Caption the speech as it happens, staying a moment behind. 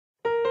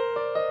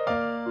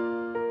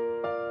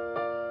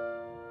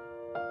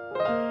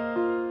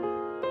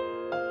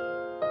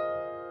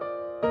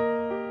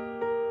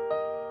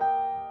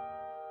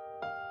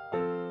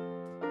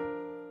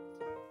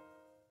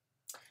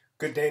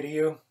Good day to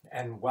you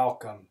and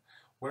welcome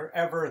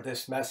wherever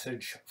this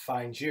message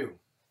finds you.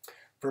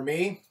 For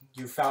me,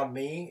 you found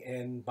me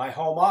in my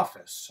home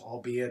office,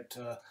 albeit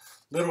a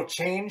little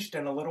changed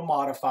and a little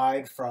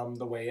modified from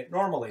the way it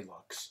normally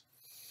looks.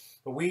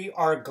 But we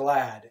are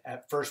glad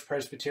at First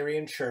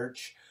Presbyterian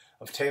Church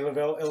of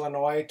Taylorville,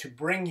 Illinois, to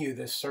bring you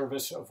this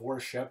service of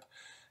worship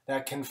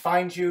that can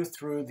find you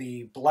through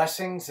the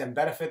blessings and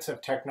benefits of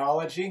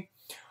technology,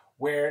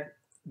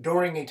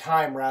 during a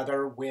time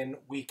when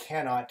we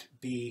cannot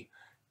be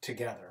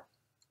together.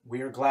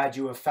 We are glad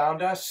you have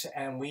found us,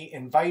 and we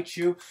invite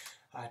you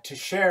to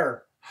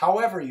share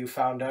however you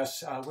found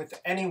us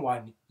with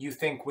anyone you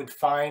think would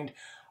find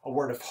a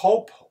word of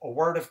hope, a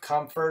word of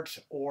comfort,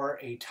 or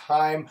a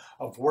time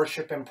of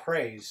worship and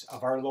praise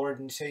of our Lord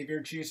and Savior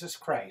Jesus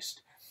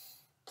Christ.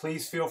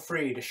 Please feel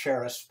free to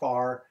share us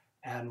far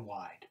and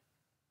wide.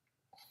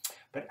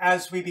 But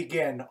as we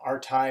begin our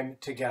time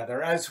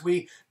together, as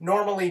we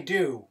normally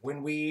do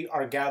when we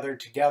are gathered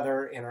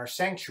together in our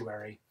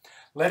sanctuary,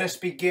 let us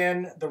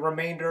begin the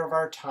remainder of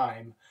our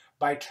time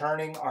by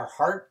turning our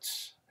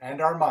hearts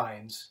and our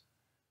minds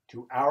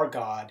to our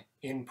God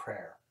in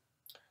prayer.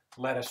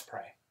 Let us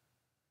pray.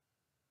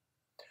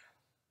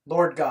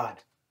 Lord God,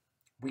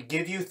 we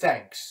give you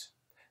thanks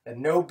that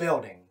no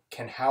building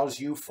can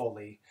house you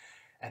fully,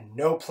 and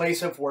no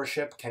place of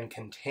worship can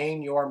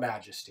contain your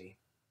majesty.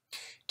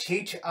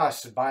 Teach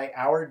us by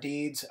our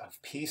deeds of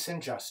peace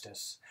and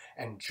justice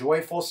and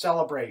joyful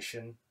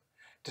celebration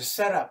to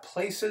set up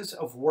places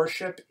of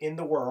worship in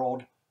the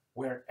world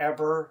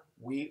wherever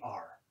we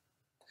are,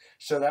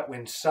 so that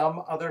when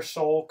some other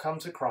soul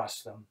comes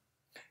across them,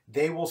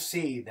 they will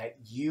see that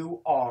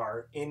you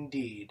are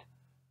indeed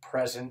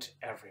present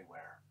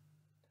everywhere.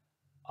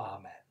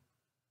 Amen.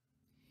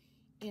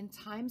 In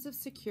times of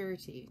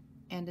security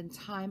and in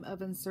time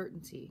of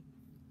uncertainty,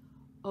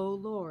 O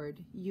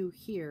Lord, you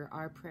hear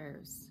our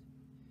prayers.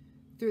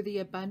 Through the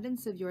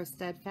abundance of your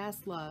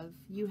steadfast love,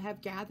 you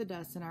have gathered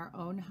us in our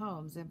own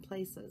homes and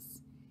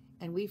places,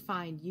 and we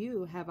find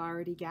you have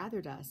already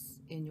gathered us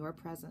in your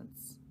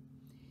presence.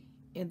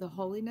 In the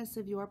holiness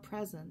of your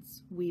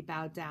presence, we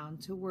bow down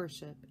to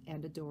worship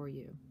and adore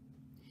you.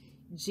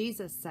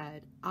 Jesus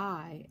said,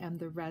 I am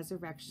the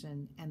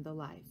resurrection and the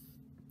life.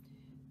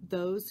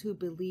 Those who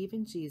believe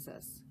in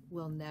Jesus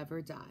will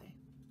never die.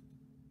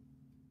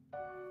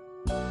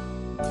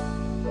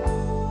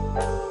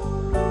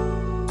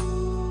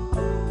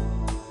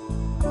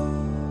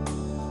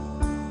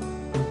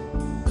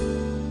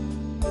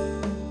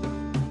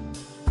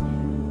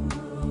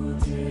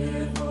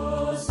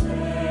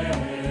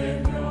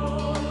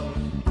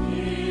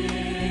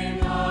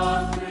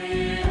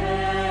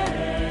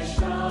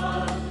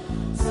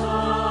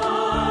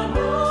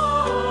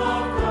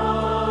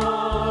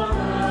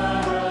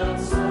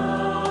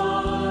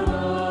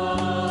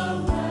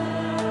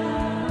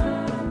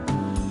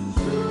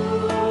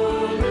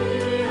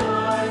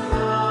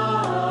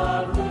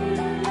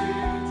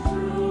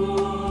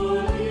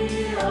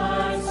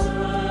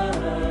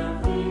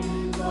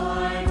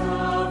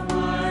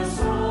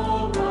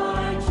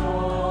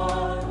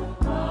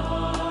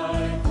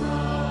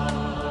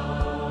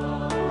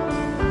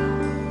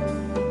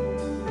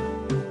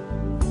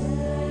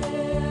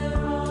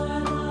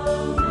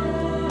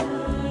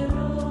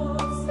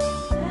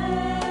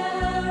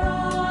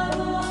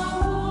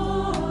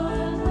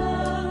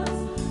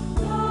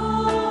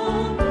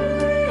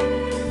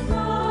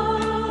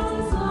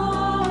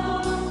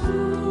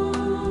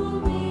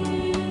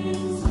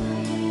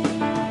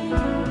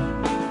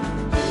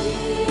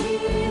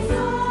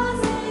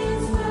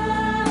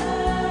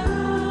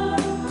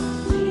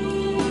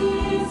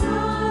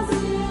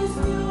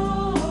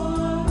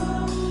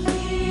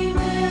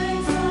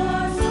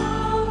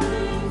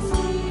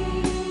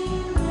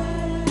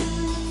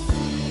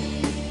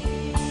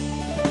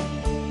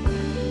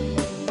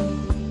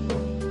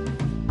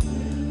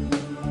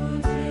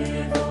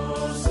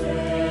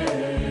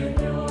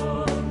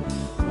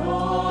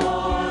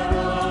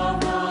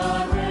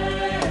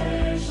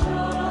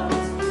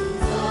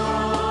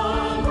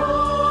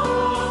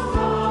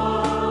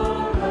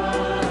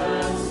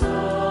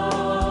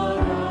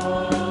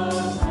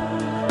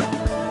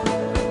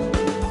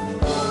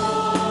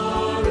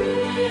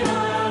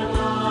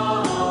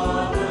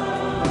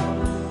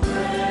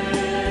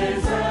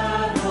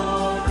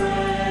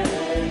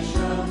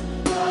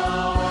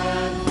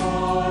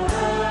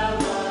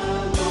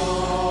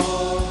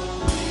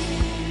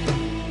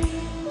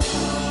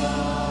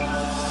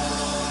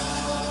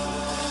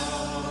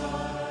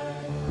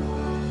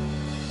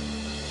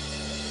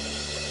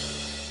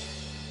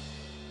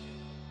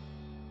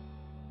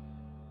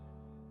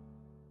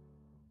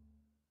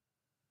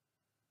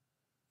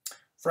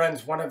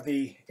 Friends, one of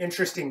the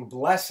interesting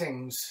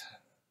blessings,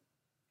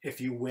 if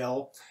you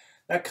will,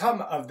 that come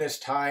of this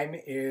time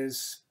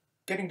is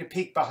getting to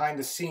peek behind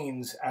the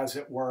scenes, as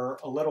it were,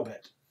 a little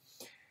bit.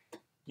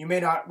 You may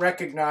not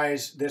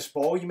recognize this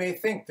bowl. You may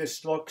think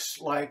this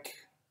looks like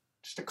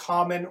just a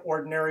common,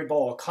 ordinary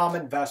bowl, a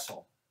common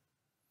vessel.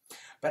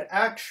 But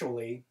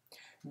actually,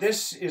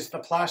 this is the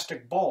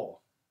plastic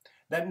bowl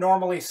that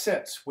normally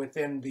sits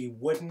within the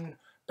wooden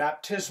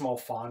baptismal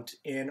font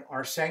in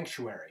our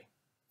sanctuary.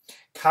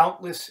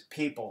 Countless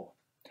people,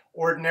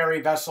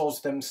 ordinary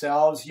vessels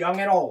themselves, young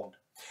and old,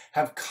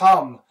 have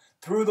come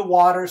through the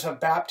waters of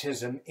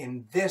baptism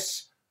in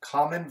this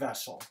common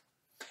vessel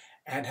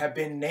and have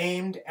been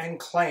named and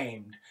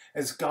claimed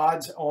as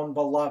God's own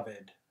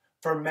beloved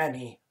for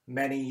many,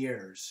 many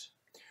years.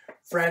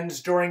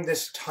 Friends, during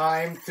this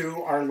time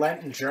through our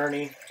Lenten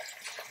journey,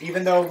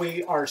 even though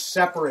we are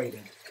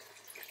separated,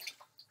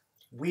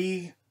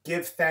 we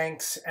give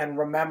thanks and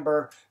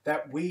remember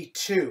that we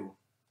too,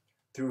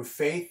 through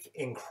faith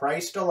in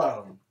Christ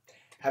alone,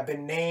 have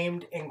been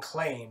named and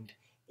claimed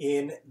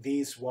in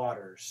these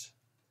waters.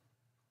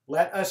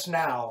 Let us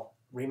now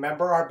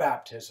remember our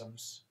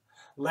baptisms.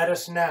 Let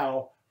us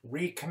now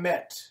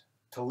recommit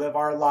to live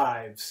our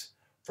lives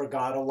for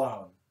God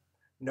alone,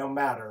 no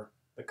matter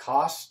the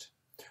cost,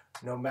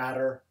 no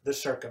matter the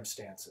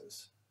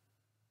circumstances.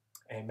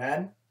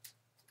 Amen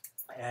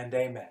and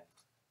amen.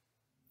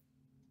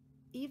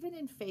 Even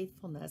in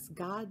faithfulness,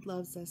 God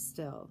loves us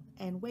still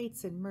and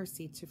waits in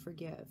mercy to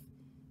forgive.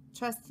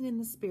 Trusting in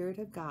the Spirit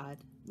of God,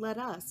 let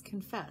us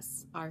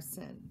confess our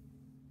sin.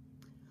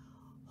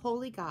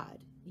 Holy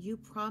God, you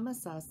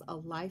promise us a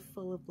life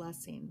full of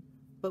blessing,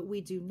 but we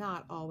do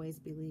not always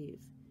believe.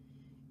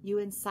 You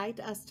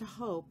incite us to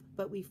hope,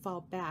 but we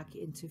fall back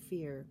into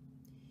fear.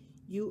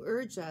 You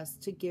urge us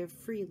to give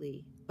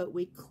freely, but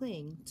we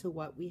cling to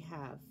what we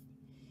have.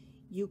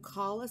 You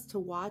call us to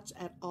watch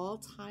at all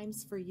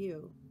times for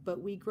you,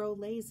 but we grow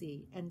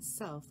lazy and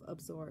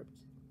self-absorbed.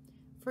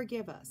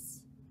 Forgive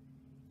us.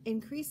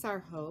 Increase our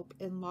hope,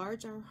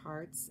 enlarge our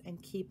hearts,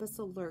 and keep us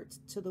alert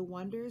to the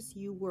wonders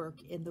you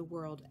work in the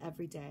world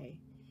every day.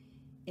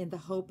 In the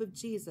hope of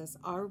Jesus,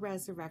 our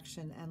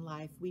resurrection and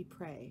life, we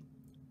pray.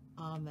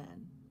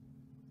 Amen.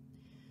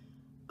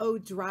 O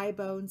dry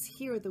bones,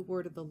 hear the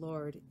word of the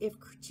Lord. If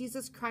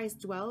Jesus Christ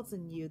dwells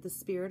in you, the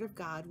Spirit of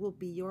God will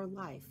be your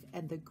life,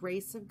 and the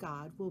grace of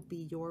God will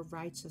be your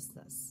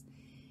righteousness.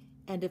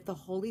 And if the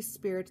Holy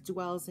Spirit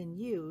dwells in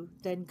you,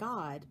 then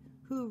God,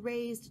 who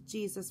raised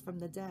Jesus from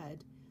the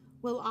dead,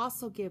 will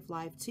also give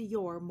life to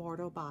your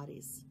mortal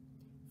bodies.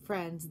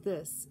 Friends,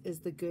 this is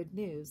the good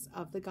news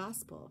of the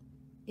gospel.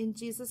 In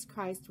Jesus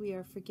Christ we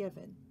are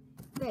forgiven.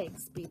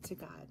 Thanks be to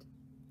God.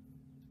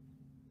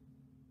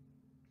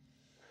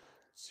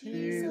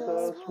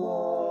 Jesus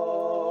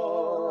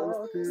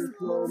walked this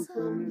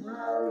lonesome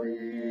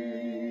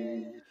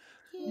valley.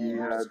 He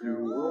had to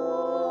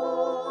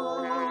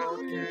walk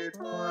it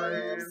by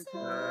himself.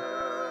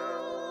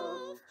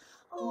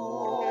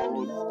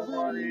 Oh,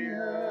 nobody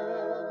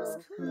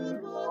else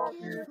could walk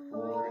it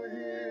for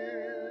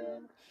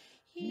him.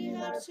 He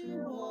had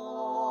to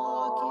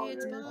walk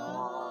it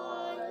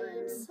by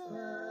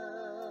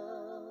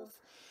himself.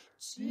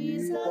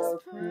 Jesus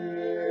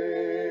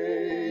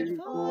prayed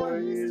for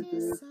his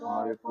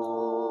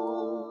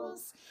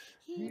disciples.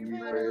 He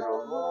prayed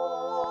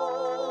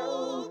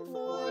alone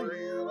for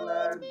you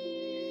and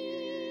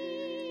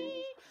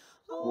me.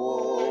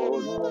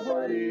 Oh,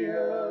 nobody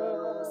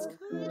else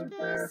could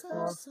bear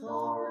such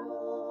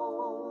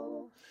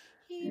sorrow.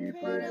 He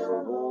prayed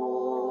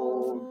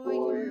alone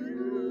for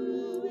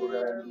you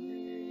and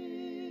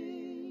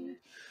me.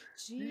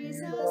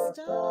 Jesus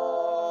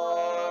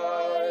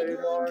died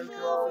on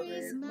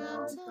Calvary's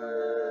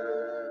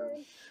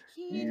mountain.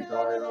 He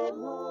died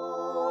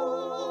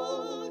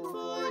alone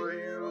for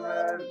you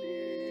and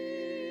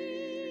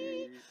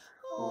me.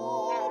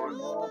 Oh,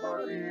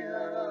 nobody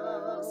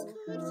else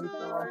could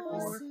die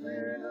for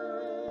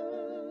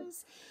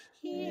sinners.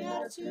 He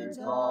had to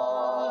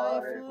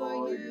die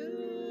for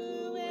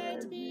you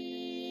and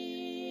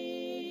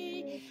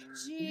me.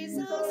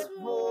 Jesus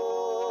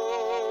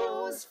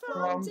rose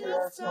from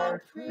death's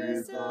dark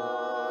prison.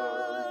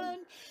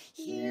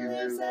 He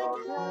lives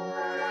again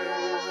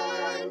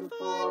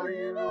for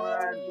you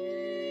and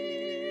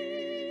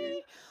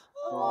me.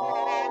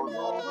 Oh,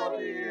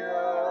 nobody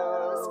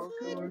else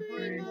could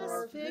bring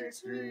us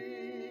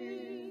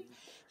victory.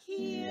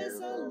 He is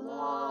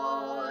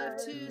alive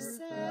to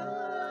set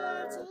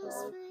us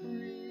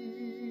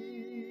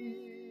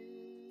free.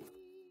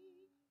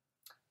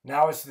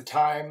 Now is the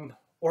time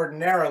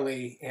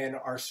ordinarily in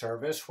our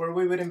service where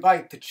we would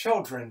invite the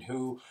children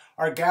who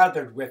are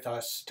gathered with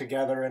us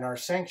together in our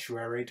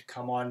sanctuary to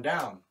come on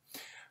down.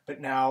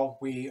 But now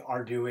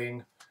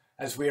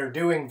as we are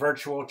doing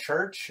virtual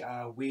church,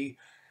 we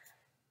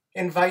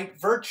invite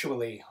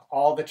virtually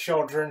all the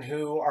children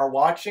who are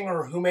watching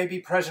or who may be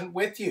present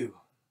with you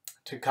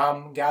to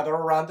come gather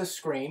around the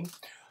screen.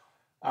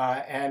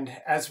 And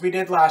as we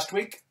did last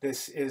week,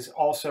 this is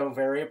also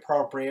very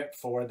appropriate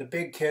for the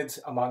big kids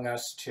among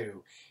us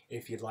too,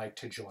 if you'd like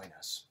to join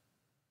us.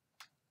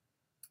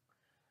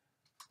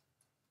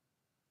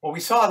 Well, we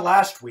saw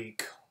last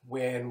week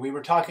when we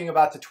were talking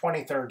about the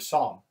 23rd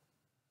Psalm.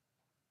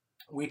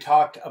 We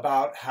talked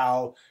about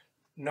how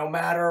no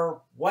matter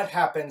what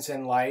happens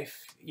in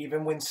life,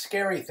 even when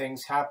scary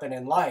things happen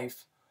in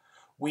life,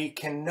 we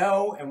can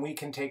know and we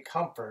can take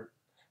comfort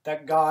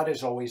that God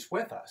is always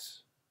with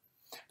us.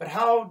 But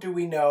how do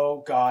we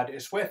know God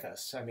is with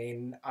us? I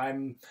mean,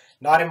 I'm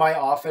not in my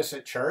office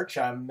at church.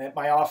 I'm at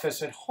my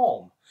office at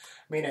home.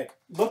 I mean, it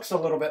looks a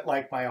little bit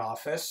like my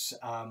office.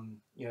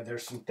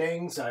 There's some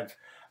things. I've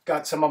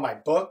got some of my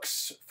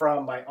books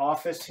from my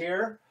office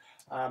here.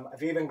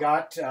 I've even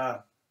got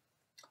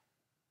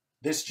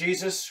this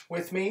Jesus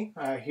with me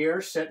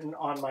here sitting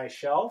on my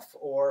shelf.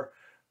 Or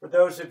for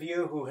those of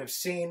you who have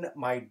seen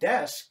my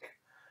desk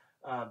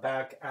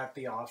back at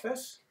the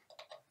office,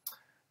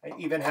 I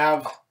even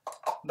have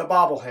the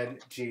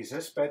bobblehead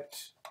Jesus, but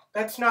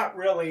that's not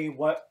really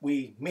what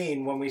we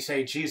mean when we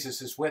say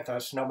Jesus is with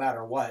us no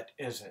matter what,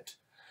 is it?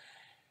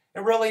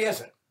 It really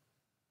isn't.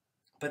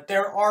 But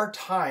there are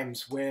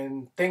times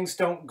when things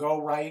don't go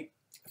right,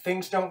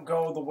 things don't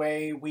go the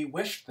way we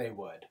wished they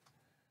would.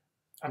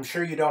 I'm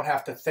sure you don't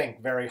have to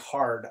think very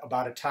hard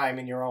about a time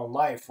in your own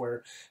life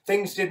where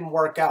things didn't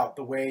work out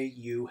the way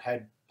you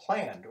had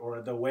planned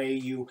or the way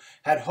you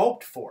had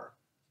hoped for.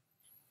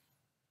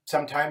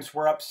 Sometimes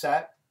we're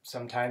upset,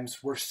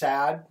 sometimes we're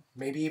sad,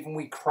 maybe even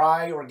we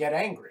cry or get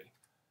angry.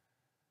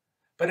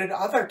 But at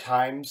other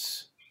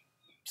times,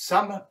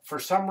 for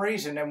some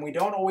reason, and we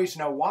don't always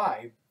know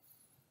why,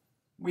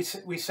 we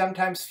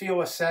sometimes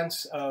feel a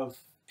sense of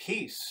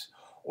peace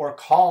or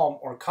calm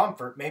or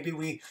comfort. Maybe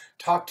we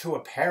talk to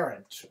a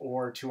parent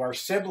or to our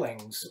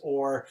siblings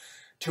or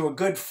to a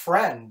good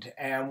friend,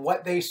 and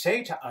what they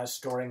say to us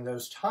during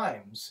those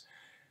times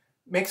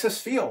makes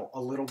us feel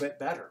a little bit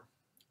better.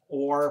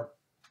 Or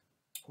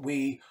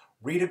we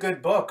read a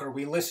good book, or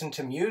we listen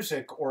to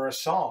music or a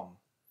song.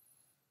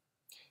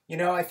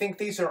 I think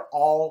these are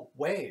all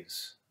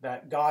ways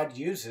that God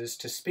uses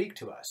to speak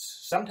to us.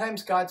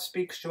 Sometimes God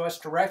speaks to us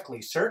directly.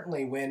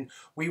 Certainly when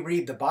we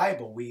read the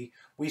Bible, we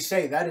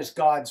say that is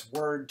God's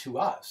word to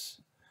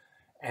us.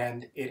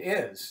 And it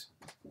is.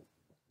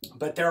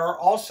 But there are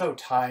also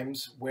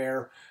times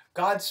where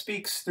God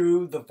speaks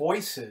through the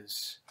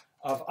voices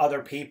of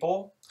other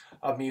people,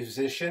 of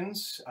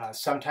musicians.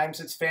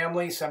 Sometimes it's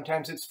family,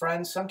 sometimes it's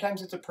friends,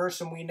 sometimes it's a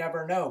person we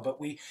never know, but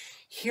we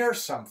hear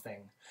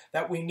something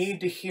that we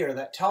need to hear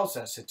that tells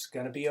us it's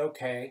going to be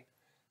okay,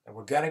 that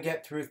we're going to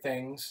get through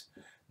things,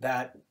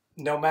 that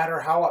no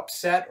matter how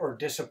upset or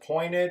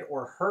disappointed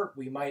or hurt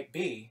we might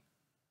be,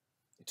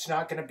 it's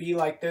not going to be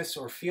like this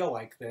or feel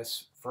like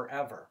this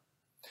forever.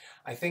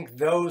 I think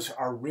those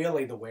are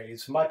really the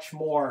ways, much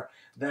more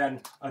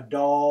than a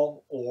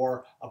doll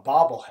or a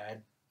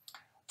bobblehead,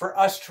 for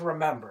us to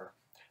remember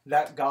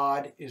that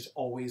God is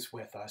always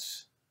with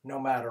us, no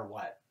matter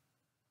what.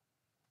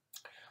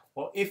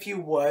 Well, if you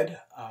would,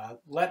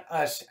 let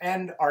us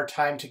end our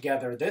time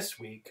together this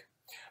week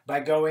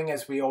by going,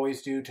 as we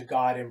always do, to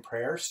God in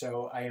prayer.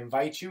 So I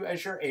invite you,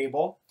 as you're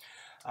able,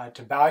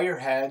 to bow your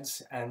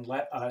heads and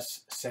let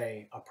us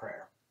say a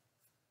prayer.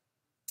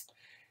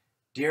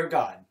 Dear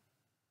God,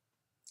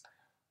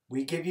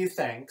 we give you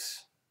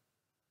thanks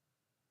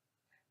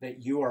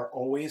that you are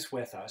always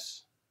with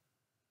us,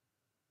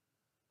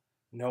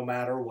 no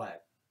matter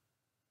what.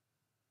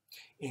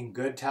 In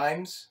good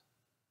times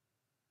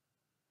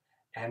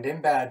and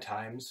in bad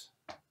times,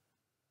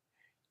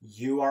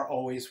 you are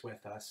always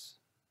with us.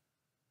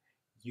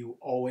 You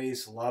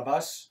always love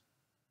us,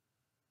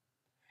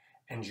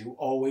 and you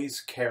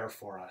always care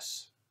for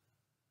us.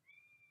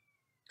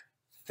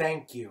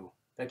 Thank you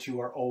that you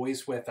are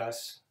always with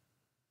us.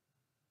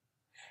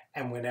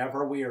 And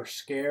whenever we are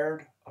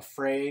scared,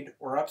 afraid,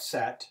 or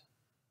upset,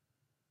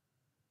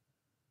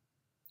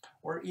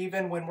 or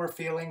even when we're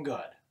feeling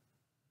good,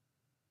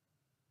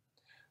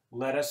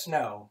 let us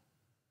know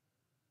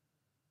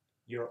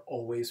you're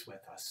always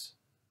with us.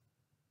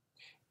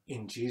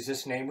 In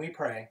Jesus' name we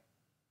pray.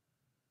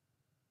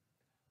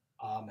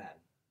 Amen.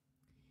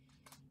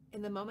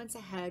 In the moments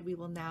ahead, we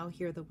will now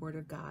hear the word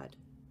of God.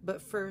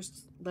 But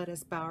first, let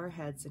us bow our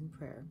heads in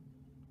prayer.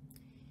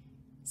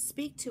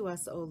 Speak to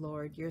us, O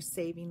Lord, your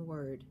saving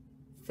word.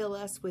 Fill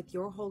us with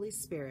your Holy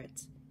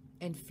Spirit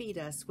and feed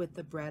us with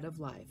the bread of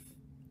life.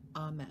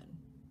 Amen.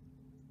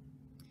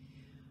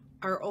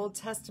 Our Old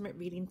Testament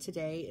reading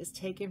today is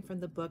taken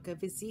from the book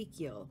of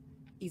Ezekiel,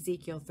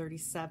 Ezekiel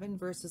 37,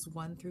 verses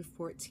 1 through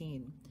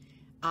 14.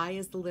 I,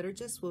 as the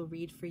liturgist, will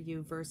read for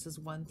you verses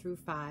 1 through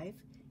 5,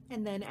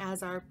 and then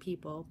as our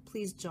people,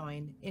 please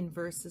join in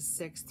verses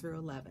 6 through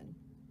 11.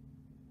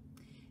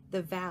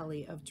 The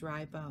Valley of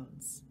Dry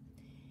Bones.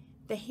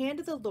 The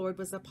hand of the Lord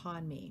was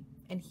upon me,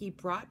 and he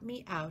brought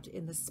me out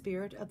in the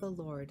spirit of the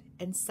Lord,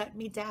 and set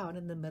me down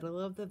in the middle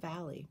of the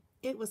valley.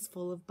 It was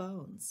full of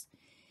bones.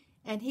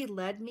 And he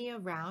led me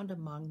around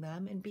among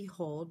them, and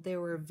behold,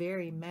 there were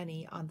very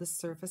many on the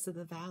surface of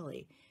the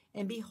valley,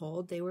 and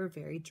behold, they were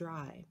very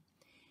dry.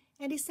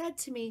 And he said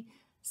to me,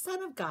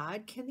 Son of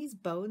God, can these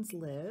bones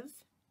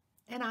live?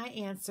 And I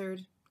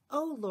answered,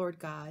 O Lord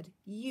God,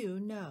 you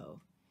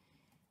know.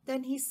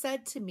 Then he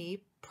said to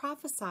me,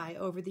 Prophesy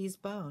over these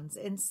bones,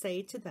 and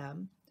say to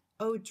them,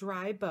 O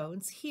dry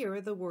bones, hear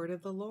the word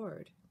of the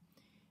Lord.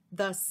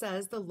 Thus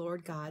says the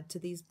Lord God to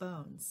these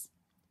bones,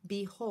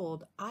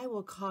 Behold, I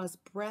will cause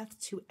breath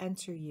to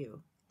enter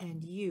you,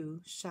 and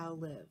you shall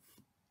live.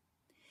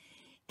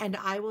 And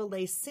I will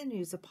lay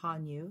sinews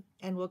upon you,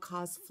 and will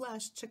cause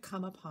flesh to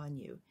come upon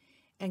you,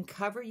 and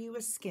cover you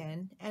with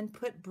skin, and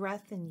put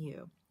breath in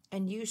you,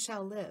 and you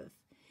shall live,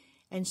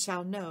 and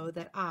shall know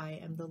that I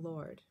am the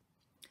Lord.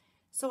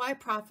 So I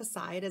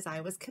prophesied as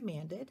I was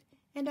commanded,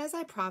 and as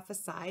I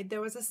prophesied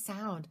there was a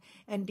sound,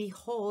 and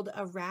behold,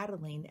 a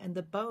rattling, and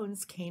the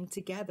bones came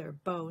together,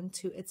 bone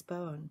to its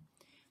bone.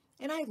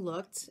 And I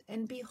looked,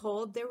 and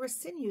behold, there were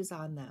sinews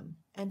on them,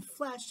 and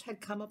flesh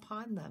had come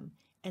upon them,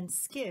 and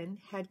skin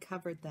had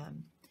covered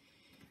them,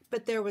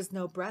 but there was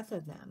no breath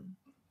in them.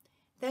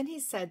 Then he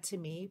said to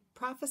me,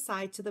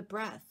 Prophesy to the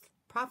breath,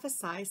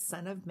 prophesy,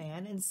 Son of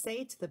Man, and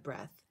say to the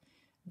breath,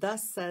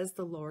 Thus says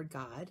the Lord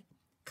God,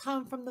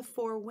 Come from the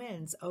four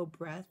winds, O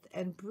breath,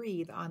 and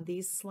breathe on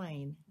these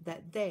slain,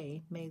 that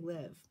they may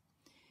live.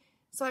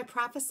 So I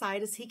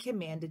prophesied as he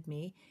commanded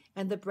me,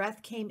 and the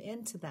breath came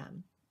into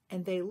them,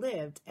 and they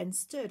lived and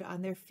stood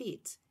on their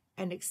feet,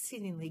 an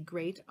exceedingly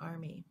great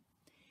army.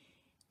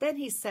 Then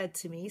he said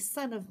to me,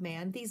 Son of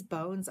man, these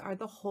bones are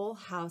the whole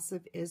house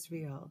of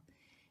Israel.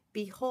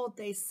 Behold,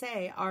 they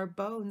say, Our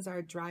bones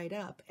are dried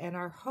up, and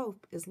our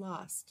hope is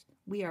lost.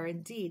 We are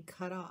indeed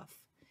cut off.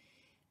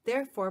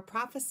 Therefore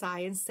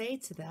prophesy and say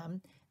to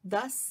them,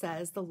 Thus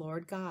says the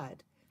Lord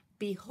God,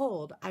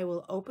 Behold, I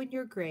will open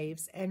your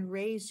graves and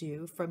raise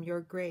you from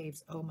your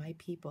graves, O my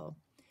people.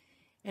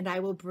 And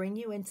I will bring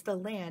you into the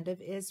land of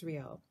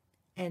Israel.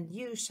 And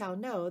you shall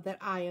know that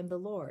I am the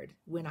Lord,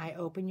 when I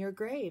open your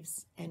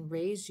graves and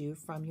raise you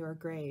from your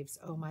graves,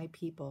 O my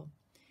people.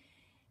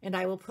 And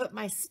I will put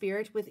my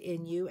spirit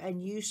within you,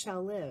 and you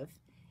shall live,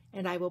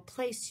 and I will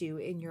place you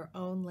in your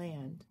own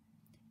land.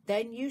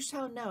 Then you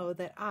shall know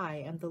that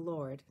I am the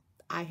Lord.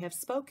 I have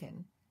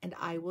spoken, and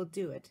I will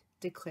do it,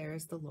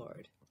 declares the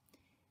Lord.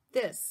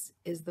 This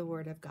is the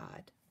word of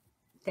God.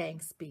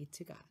 Thanks be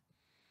to God.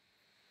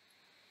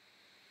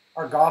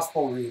 Our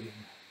gospel reading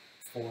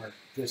for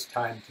this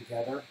time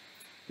together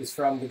is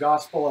from the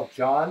Gospel of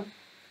John,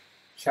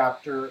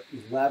 chapter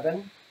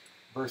 11,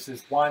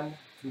 verses 1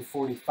 through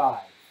 45.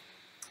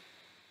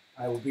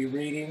 I will be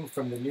reading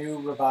from the New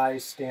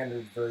Revised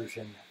Standard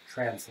Version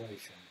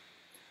translation.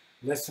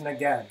 Listen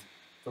again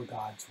for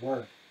God's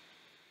word.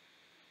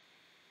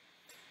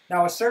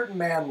 Now a certain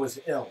man was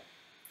ill,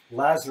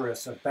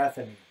 Lazarus of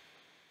Bethany,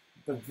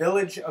 the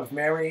village of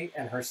Mary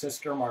and her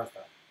sister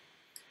Martha.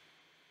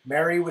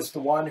 Mary was the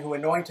one who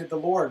anointed the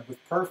Lord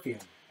with perfume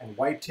and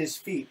wiped his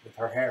feet with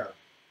her hair.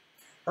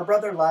 Her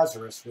brother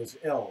Lazarus was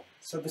ill,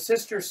 so the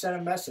sisters sent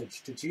a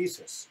message to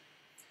Jesus.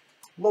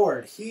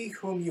 Lord, he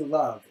whom you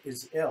love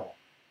is ill.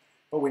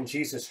 But when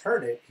Jesus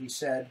heard it, he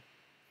said,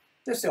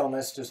 This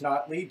illness does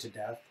not lead to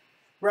death.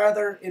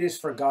 Rather, it is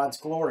for God's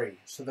glory,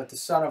 so that the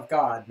Son of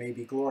God may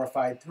be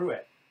glorified through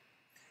it.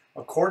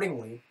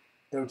 Accordingly,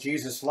 though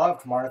Jesus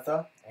loved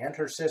Martha and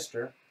her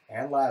sister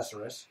and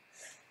Lazarus,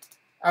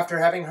 after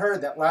having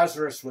heard that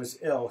Lazarus was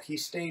ill, he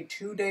stayed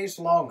 2 days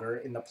longer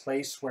in the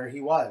place where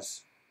he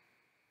was.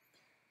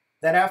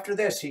 Then after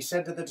this he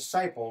said to the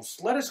disciples,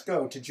 Let us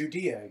go to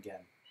Judea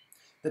again.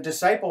 The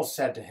disciples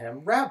said to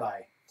him,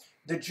 Rabbi,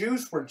 the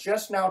Jews were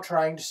just now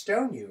trying to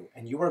stone you,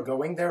 and you are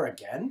going there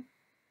again?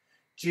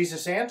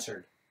 Jesus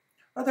answered,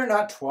 Are there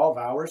not 12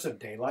 hours of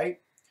daylight?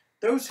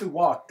 Those who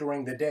walk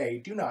during the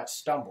day do not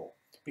stumble,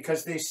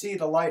 because they see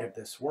the light of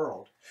this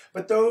world.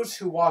 But those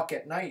who walk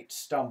at night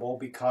stumble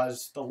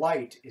because the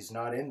light is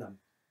not in them.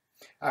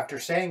 After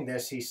saying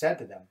this, he said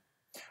to them,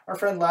 Our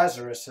friend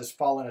Lazarus has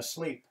fallen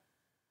asleep,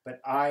 but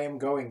I am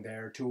going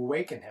there to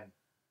awaken him.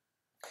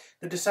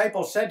 The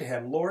disciples said to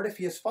him, Lord, if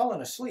he has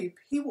fallen asleep,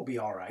 he will be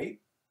all right.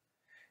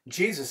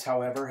 Jesus,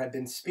 however, had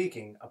been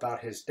speaking about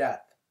his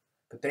death,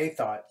 but they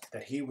thought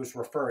that he was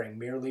referring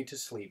merely to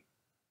sleep.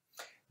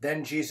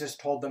 Then Jesus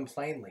told them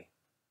plainly,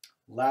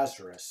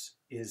 Lazarus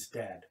is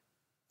dead.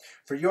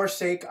 For your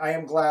sake I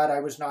am glad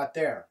I was not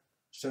there,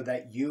 so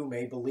that you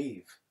may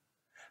believe.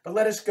 But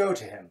let us go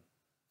to him.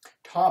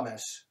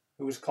 Thomas,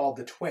 who was called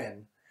the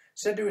twin,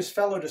 said to his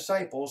fellow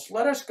disciples,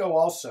 Let us go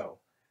also,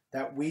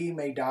 that we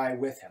may die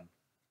with him.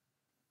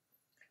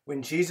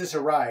 When Jesus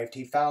arrived,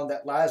 he found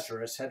that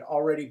Lazarus had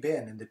already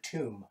been in the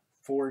tomb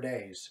 4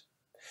 days.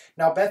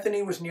 Now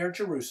Bethany was near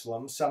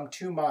Jerusalem, some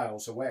 2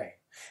 miles away,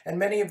 and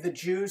many of the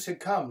Jews had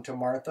come to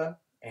Martha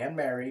and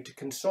Mary to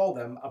console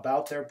them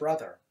about their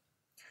brother.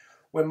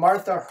 When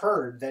Martha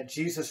heard that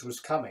Jesus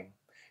was coming,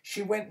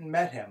 she went and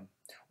met him,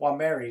 while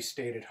Mary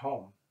stayed at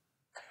home.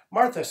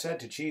 Martha said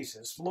to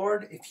Jesus,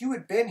 Lord, if you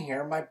had been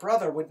here, my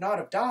brother would not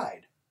have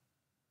died.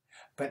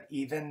 But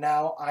even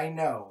now I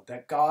know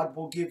that God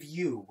will give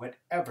you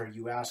whatever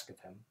you ask of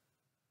him.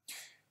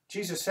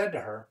 Jesus said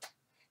to her,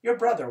 Your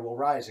brother will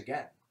rise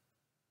again.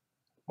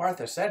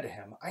 Martha said to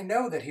him, I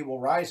know that he will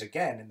rise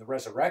again in the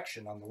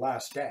resurrection on the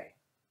last day.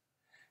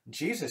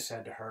 Jesus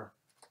said to her,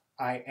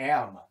 I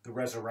am the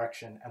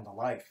resurrection and the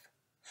life.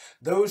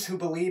 Those who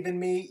believe in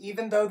me,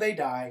 even though they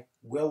die,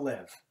 will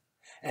live.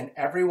 And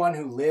everyone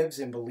who lives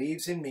and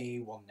believes in me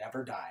will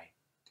never die.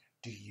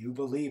 Do you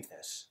believe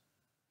this?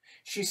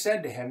 She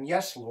said to him,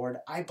 Yes, Lord,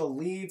 I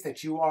believe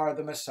that you are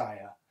the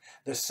Messiah,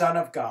 the Son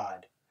of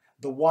God,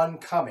 the one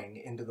coming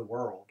into the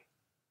world.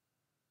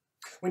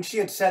 When she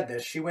had said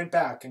this, she went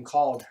back and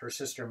called her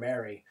sister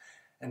Mary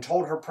and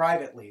told her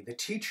privately, "The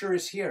teacher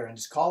is here and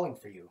is calling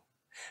for you."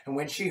 And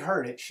when she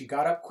heard it, she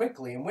got up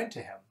quickly and went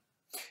to him.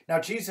 Now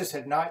Jesus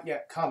had not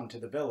yet come to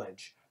the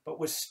village, but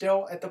was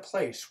still at the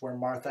place where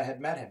Martha had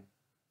met him.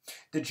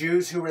 The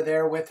Jews who were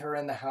there with her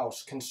in the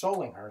house,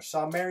 consoling her,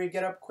 saw Mary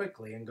get up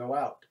quickly and go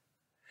out.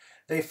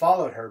 They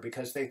followed her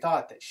because they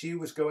thought that she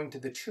was going to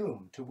the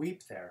tomb to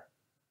weep there.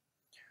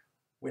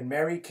 When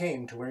Mary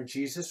came to where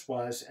Jesus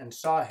was and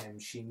saw him,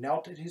 she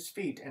knelt at his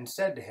feet and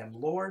said to him,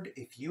 "Lord,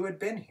 if you had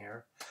been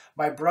here,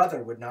 my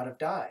brother would not have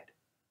died."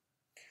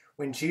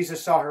 When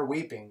Jesus saw her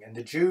weeping, and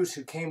the Jews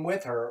who came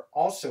with her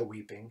also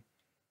weeping,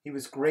 he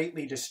was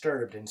greatly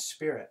disturbed in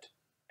spirit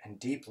and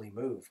deeply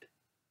moved.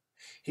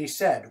 He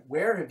said,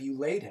 "Where have you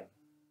laid him?"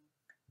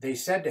 They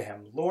said to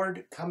him,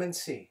 "Lord, come and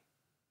see."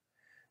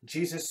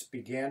 Jesus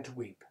began to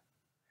weep.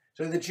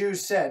 So the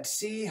Jews said,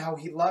 "See how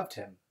he loved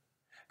him."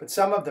 But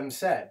some of them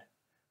said,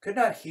 "Could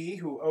not he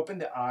who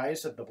opened the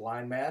eyes of the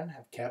blind man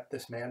have kept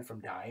this man from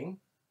dying?"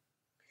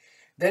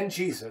 Then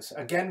Jesus,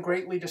 again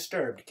greatly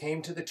disturbed,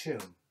 came to the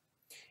tomb.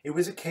 It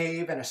was a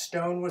cave, and a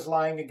stone was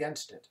lying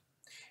against it.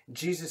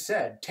 Jesus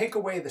said, "Take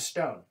away the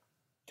stone."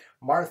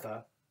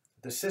 Martha,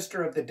 the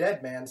sister of the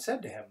dead man,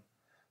 said to him,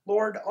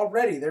 "Lord,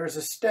 already there is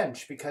a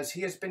stench because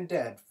he has been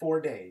dead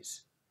 4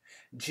 days."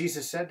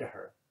 Jesus said to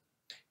her,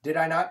 "Did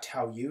I not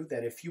tell you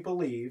that if you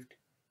believed,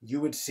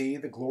 you would see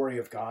the glory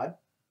of God?"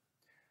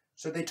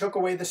 So they took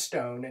away the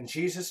stone, and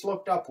Jesus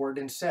looked upward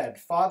and said,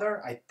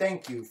 "Father, I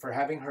thank you for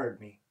having heard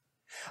me.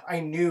 I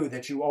knew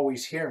that you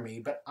always hear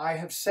me, but I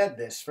have said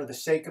this for the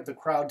sake of the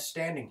crowd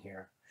standing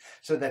here,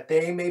 so that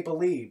they may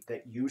believe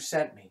that you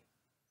sent me."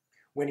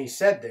 When he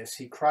said this,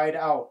 he cried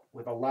out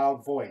with a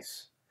loud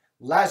voice,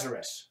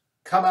 "Lazarus,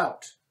 come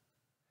out!"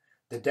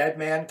 The dead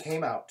man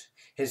came out,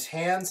 his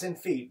hands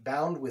and feet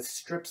bound with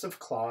strips of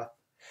cloth,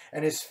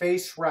 and his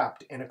face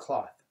wrapped in a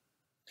cloth.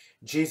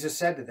 Jesus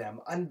said to them,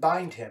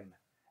 "Unbind him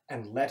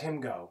and let him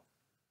go."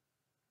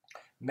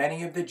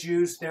 Many of the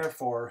Jews,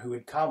 therefore, who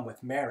had come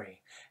with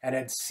Mary and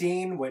had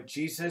seen what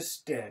Jesus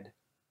did,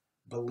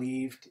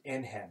 believed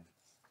in him.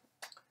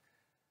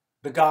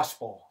 The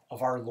Gospel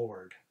of our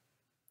Lord.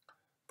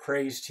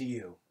 Praise to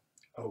you,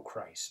 O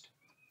Christ.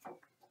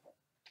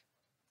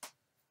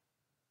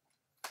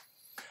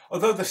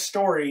 Although the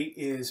story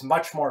is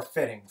much more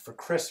fitting for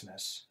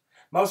Christmas,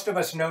 most of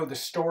us know the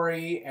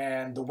story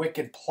and the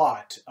wicked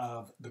plot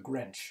of the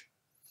Grinch.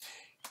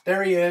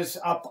 There he is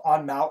up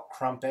on Mount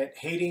Crumpet,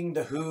 hating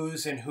the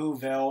Who's in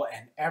Whoville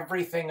and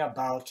everything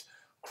about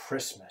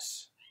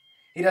Christmas.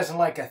 He doesn't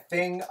like a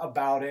thing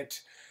about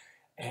it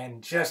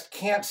and just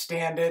can't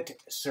stand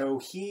it, so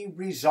he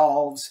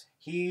resolves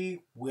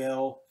he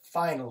will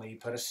finally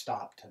put a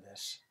stop to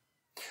this.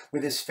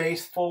 With his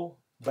faithful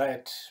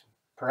but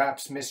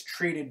perhaps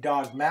mistreated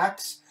dog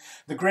Max,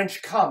 the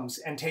Grinch comes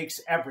and takes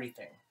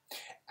everything.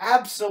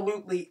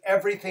 Absolutely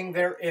everything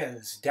there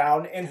is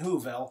down in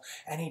Whoville,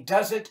 and he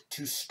does it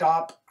to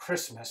stop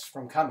Christmas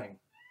from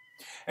coming.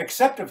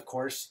 Except, of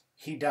course,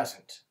 he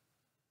doesn't.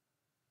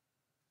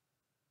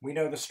 We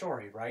know the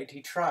story, right?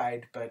 He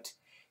tried, but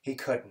he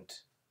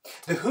couldn't.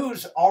 The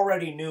Who's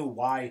already knew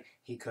why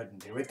he couldn't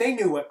do it. They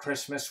knew what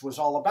Christmas was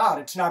all about.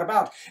 It's not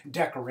about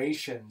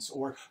decorations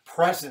or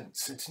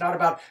presents. It's not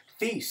about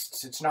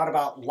feasts. It's not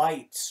about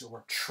lights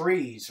or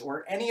trees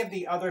or any of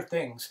the other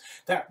things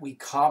that we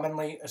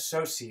commonly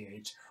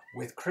associate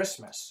with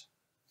Christmas.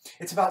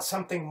 It's about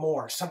something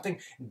more,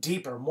 something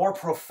deeper, more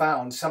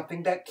profound,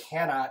 something that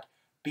cannot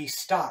be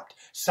stopped,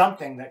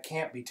 something that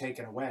can't be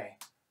taken away.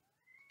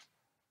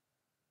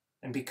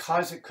 And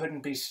because it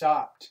couldn't be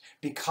stopped,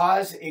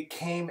 because it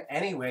came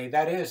anyway,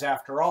 that is,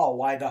 after all,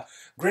 why the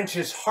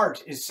Grinch's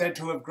heart is said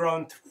to have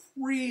grown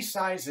 3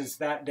 sizes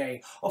that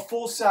day, a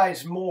full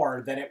size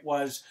more than it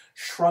was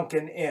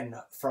shrunken in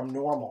from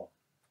normal.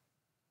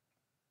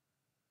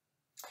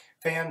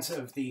 Fans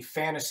of the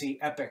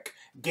fantasy epic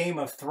Game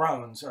of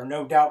Thrones are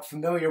no doubt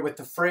familiar with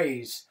the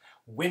phrase,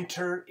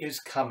 "Winter is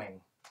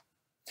coming."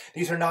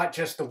 These are not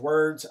just the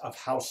words of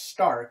House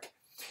Stark.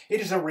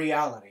 It is a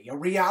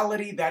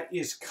reality that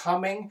is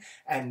coming,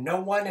 and no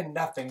one and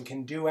nothing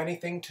can do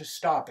anything to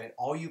stop it.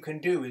 All you can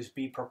do is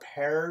be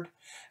prepared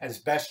as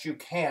best you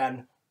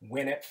can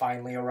when it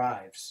finally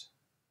arrives.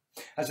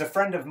 As a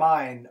friend of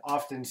mine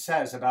often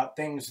says about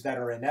things that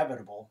are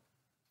inevitable,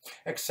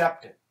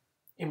 accept it,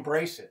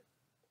 embrace it,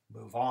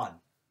 move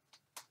on.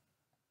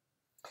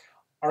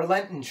 Our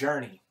Lenten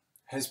journey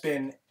has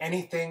been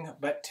anything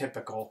but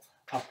typical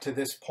up to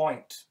this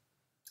point.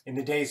 In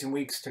the days and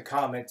weeks to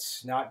come,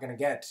 it's not going to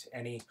get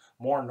any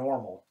more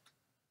normal.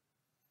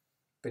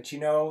 But you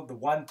know, the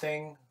one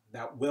thing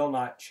that will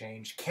not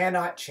change,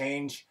 cannot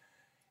change,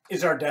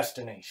 is our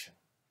destination.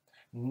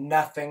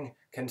 Nothing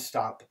can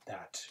stop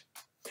that.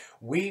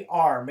 We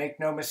are, make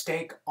no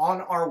mistake,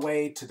 on our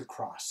way to the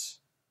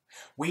cross.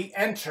 We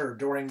enter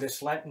during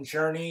this Lenten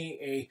journey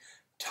a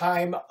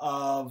time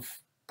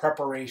of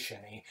preparation,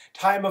 a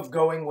time of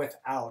going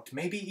without,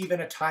 maybe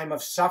even a time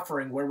of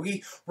suffering where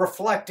we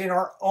reflect in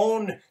our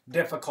own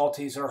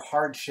difficulties or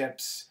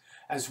hardships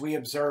as we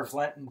observe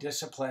Lenten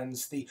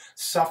disciplines, the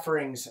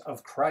sufferings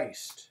of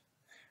Christ,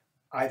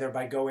 either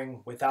by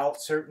going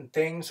without certain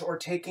things or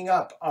taking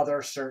up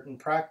other certain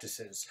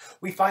practices.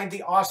 We find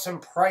the awesome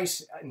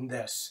price in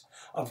this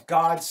of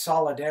God's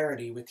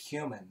solidarity with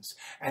humans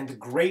and the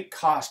great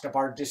cost of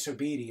our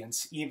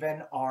disobedience,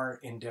 even our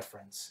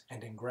indifference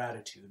and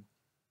ingratitude.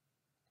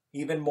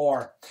 Even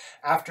more,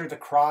 after the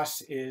cross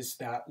is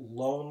that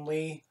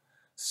lonely,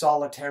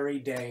 solitary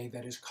day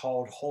that is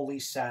called Holy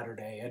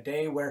Saturday, a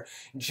day where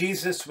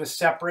Jesus was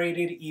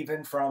separated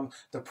even from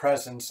the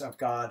presence of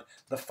God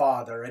the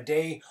Father, a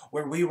day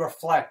where we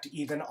reflect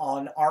even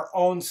on our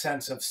own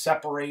sense of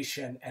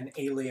separation and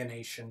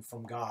alienation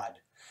from God.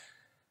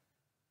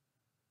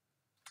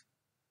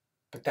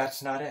 But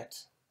that's not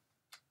it.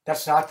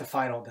 That's not the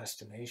final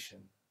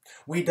destination.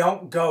 We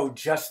don't go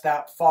just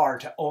that far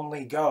to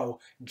only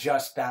go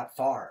just that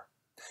far.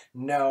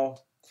 No.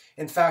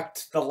 In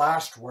fact, the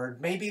last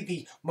word, maybe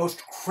the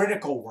most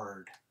critical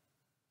word,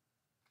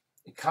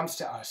 it comes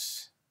to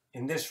us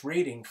in this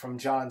reading from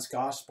John's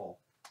Gospel.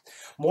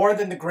 More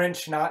than the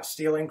Grinch not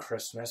stealing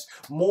Christmas,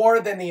 more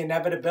than the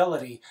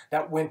inevitability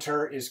that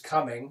winter is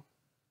coming,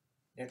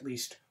 at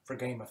least for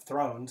Game of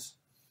Thrones,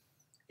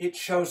 it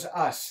shows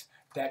us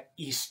that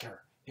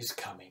Easter is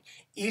coming.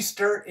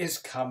 Easter is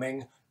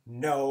coming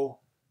no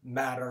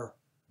matter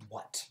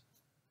what.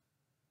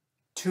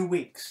 2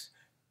 weeks.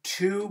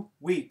 2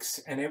 weeks,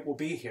 and it will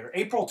be here.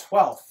 April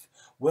 12th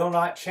will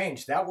not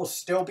change. That will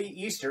still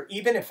be Easter,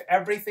 even if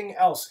everything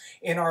else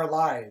in our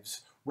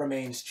lives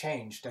remains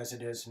changed as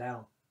it is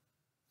now.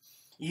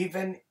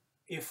 Even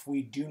if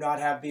we do not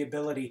have the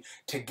ability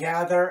to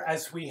gather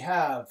as we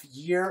have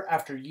year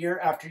after year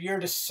after year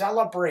to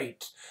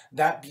celebrate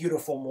that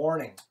beautiful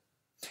morning,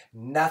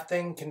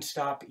 nothing can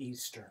stop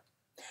Easter.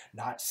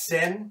 Not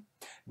sin,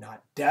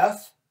 not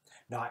death,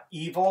 not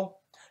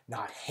evil,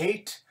 not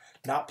hate,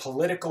 not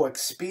political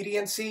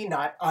expediency,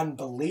 not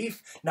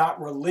unbelief,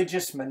 not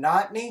religious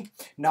monotony,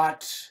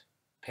 not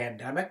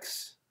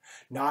pandemics,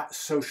 not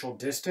social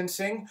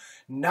distancing,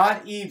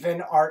 not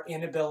even our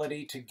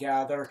inability to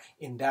gather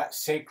in that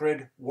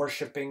sacred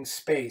worshiping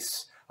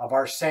space of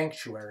our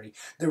sanctuary.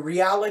 The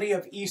reality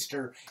of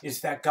Easter is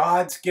that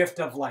God's gift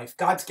of life,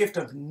 God's gift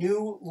of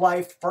new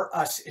life for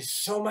us is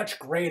so much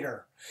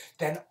greater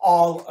than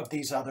all of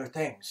these other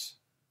things.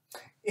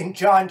 In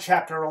John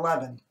chapter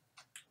 11,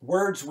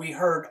 words we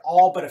heard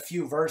all but a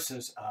few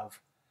verses of,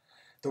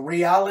 the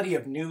reality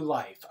of new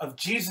life, of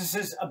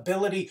Jesus'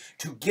 ability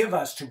to give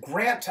us, to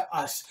grant to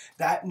us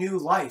that new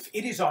life.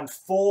 It is on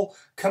full,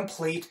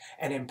 complete,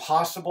 and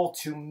impossible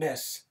to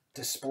miss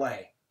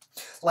display.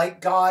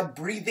 Like God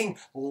breathing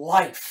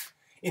life,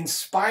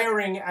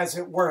 inspiring, as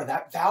it were,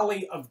 that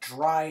valley of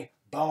dry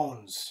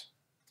bones.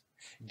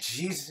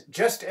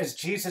 Just as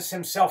Jesus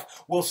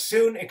himself will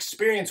soon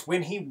experience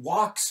when he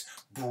walks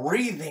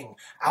breathing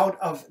out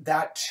of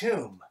that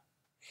tomb.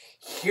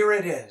 Here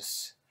it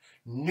is,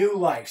 new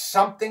life,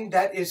 something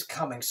that is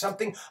coming,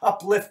 something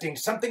uplifting,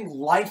 something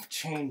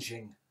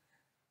life-changing,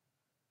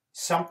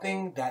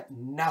 something that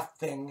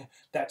nothing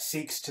that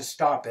seeks to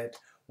stop it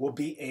will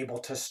be able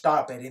to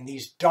stop it in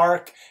these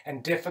dark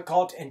and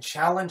difficult and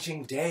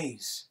challenging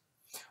days.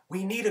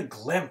 We need a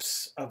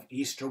glimpse of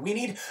Easter. We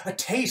need a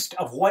taste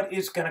of what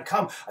is going to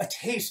come, a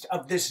taste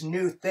of this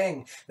new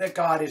thing that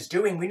God is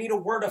doing. We need a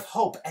word of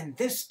hope. And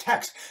this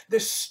text,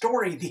 this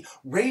story, the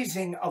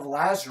raising of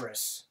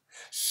Lazarus,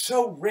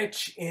 so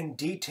rich in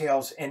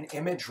details and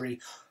imagery,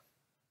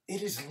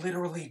 it is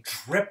literally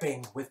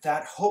dripping with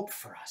that hope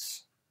for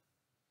us.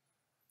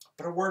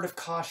 But a word of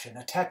caution,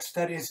 a text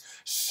that is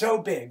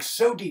so big,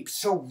 so deep,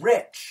 so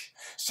rich,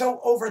 so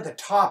over the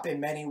top in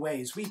many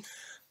ways.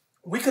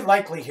 We could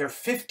likely hear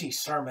 50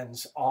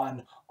 sermons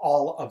on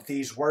all of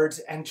these words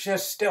and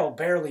just still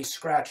barely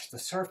scratch the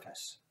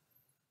surface.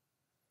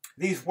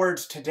 These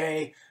words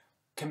today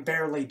can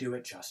barely do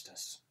it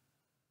justice.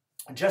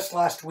 Just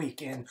last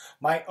week in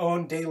my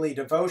own daily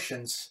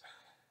devotions,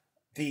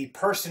 the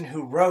person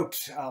who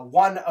wrote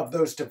one of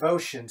those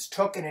devotions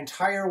took an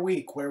entire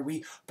week where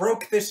we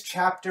broke this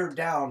chapter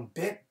down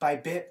bit by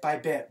bit by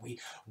bit. We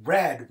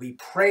read, we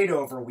prayed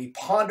over, we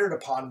pondered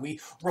upon, we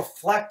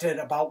reflected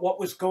about what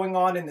was going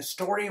on in the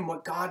story and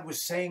what God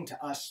was saying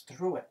to us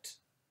through it.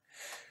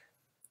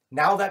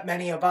 Now that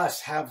many of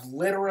us have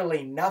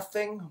literally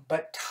nothing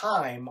but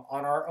time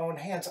on our own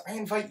hands, I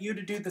invite you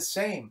to do the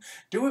same.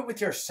 Do it with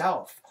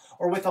yourself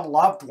or with a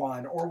loved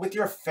one or with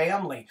your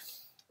family.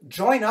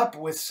 Join up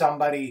with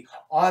somebody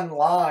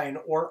online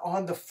or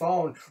on the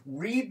phone.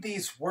 Read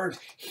these words.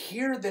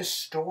 Hear this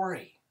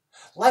story.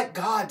 Let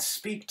God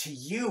speak to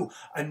you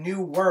a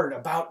new word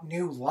about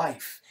new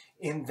life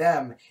in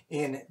them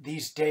in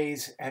these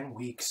days and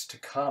weeks to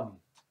come.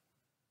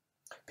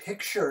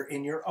 Picture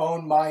in your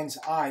own mind's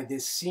eye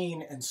this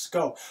scene and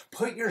scope.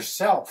 Put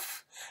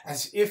yourself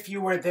as if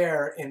you were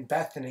there in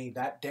Bethany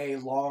that day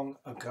long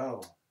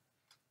ago.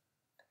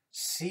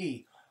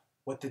 See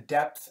what the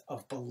depth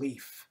of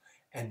belief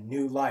and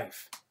new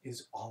life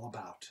is all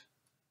about.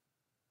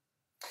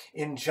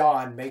 In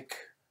John, make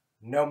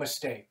no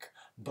mistake,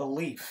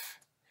 belief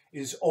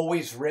is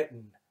always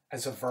written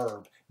as a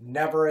verb,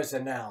 never as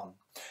a noun.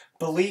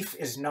 Belief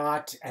is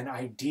not an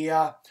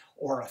idea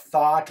or a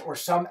thought or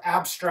some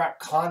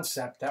abstract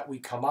concept that we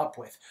come up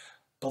with.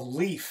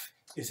 Belief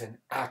is an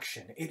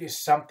action. It is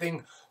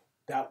something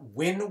that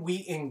when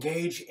we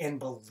engage in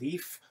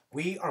belief,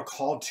 we are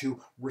called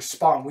to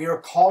respond. We are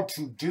called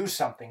to do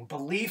something.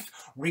 Belief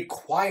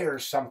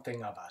requires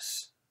something of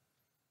us.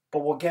 But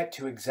we'll get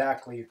to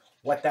exactly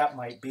what that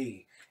might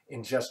be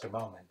in just a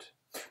moment.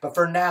 But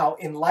for now,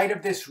 in light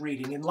of this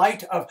reading, in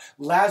light of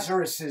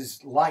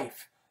Lazarus's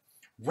life,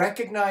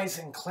 recognize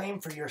and claim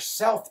for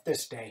yourself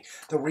this day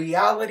the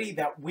reality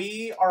that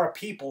we are a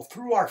people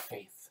through our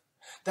faith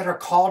that are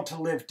called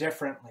to live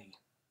differently.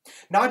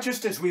 Not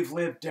just as we've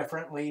lived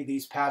differently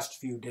these past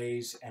few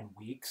days and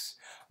weeks,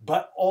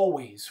 but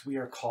always we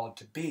are called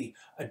to be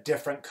a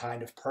different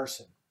kind of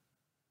person.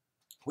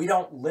 We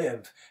don't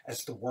live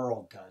as the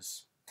world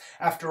does.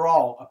 After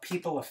all, a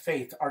people of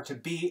faith are to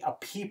be a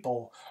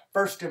people,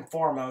 first and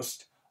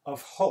foremost,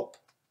 of hope.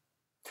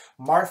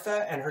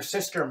 Martha and her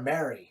sister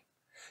Mary,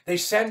 they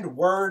send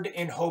word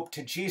in hope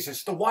to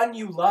Jesus, the one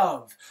you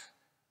love.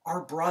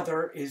 Our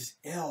brother is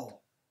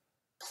ill.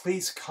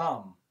 Please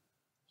come.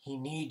 He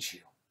needs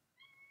you.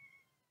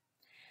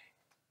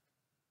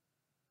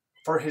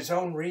 For his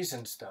own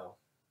reasons, though,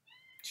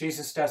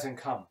 Jesus doesn't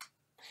come.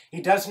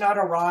 He does not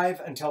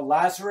arrive until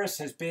Lazarus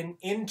has been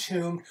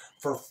entombed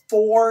for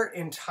 4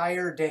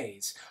 entire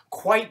days,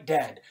 quite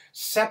dead,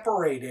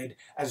 separated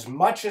as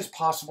much as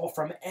possible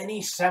from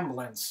any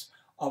semblance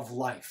of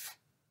life.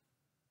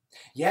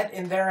 Yet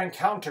in their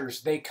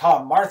encounters, they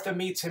come. Martha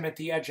meets him at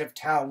the edge of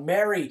town.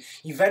 Mary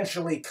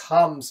eventually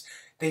comes.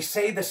 They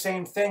say the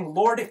same thing.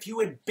 Lord, if you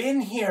had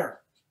been here,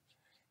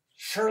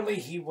 surely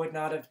he would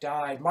not have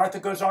died. Martha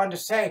goes on to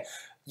say,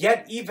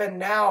 yet even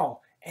now,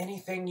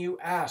 anything you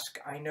ask,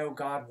 I know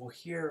God will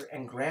hear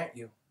and grant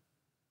you.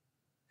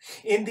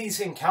 In these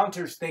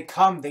encounters, they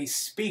come, they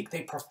speak,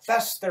 they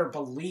profess their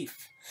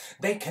belief.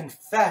 They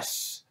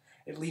confess,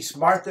 at least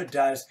Martha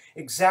does,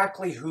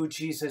 exactly who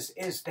Jesus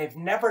is. They've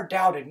never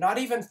doubted, not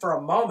even for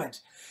a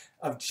moment,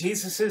 of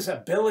Jesus'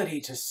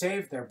 ability to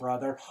save their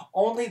brother,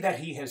 only that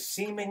he has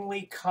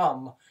seemingly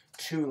come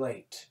too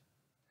late.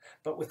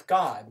 But with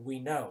God, we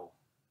know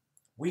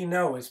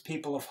as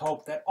people of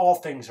hope that all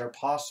things are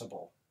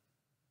possible.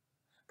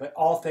 But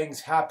all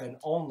things happen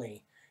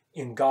only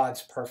in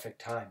God's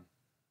perfect time.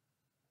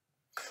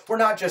 We're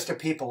not just a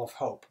people of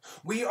hope.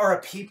 We are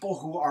a people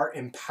who are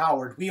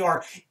empowered. We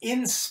are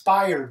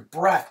inspired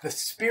breath, the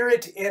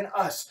Spirit in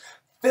us,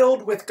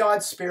 filled with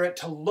God's Spirit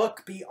to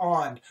look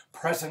beyond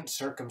present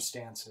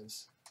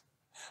circumstances.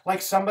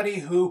 Like somebody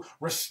who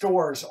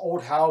restores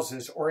old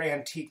houses or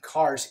antique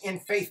cars, in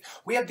faith,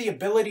 we have the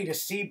ability to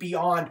see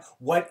beyond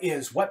what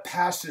is, what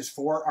passes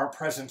for our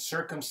present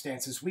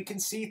circumstances. We can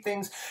see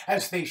things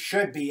as they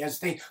should be, as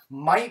they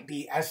might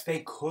be, as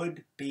they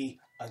could be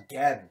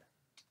again.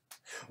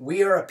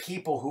 We are a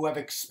people who have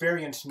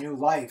experienced new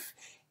life,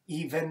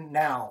 even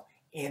now,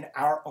 in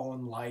our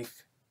own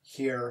life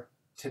here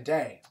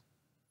today.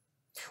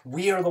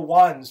 We are the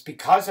ones,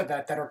 because of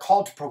that, that are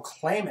called to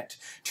proclaim it,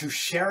 to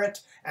share it,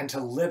 and to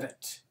live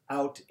it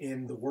out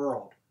in the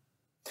world.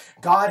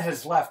 God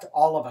has left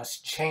all of us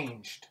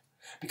changed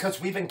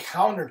because we've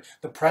encountered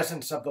the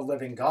presence of the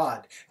living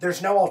God.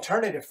 There's no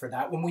alternative for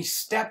that. When we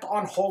step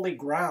on holy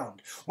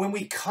ground, when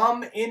we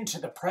come into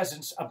the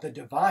presence of the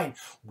divine,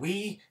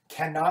 we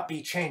cannot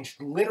be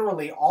changed.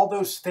 Literally, all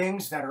those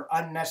things that are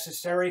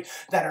unnecessary,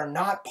 that are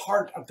not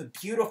part of the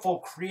beautiful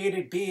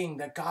created being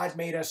that God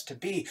made us to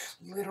be,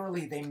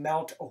 literally they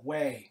melt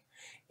away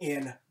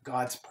in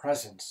God's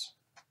presence.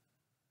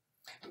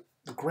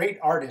 The great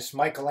artist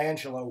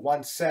Michelangelo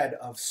once said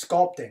of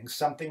sculpting,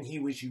 something he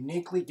was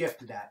uniquely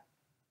gifted at,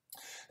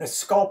 that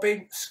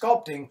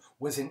sculpting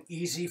was an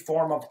easy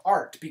form of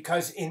art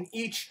because in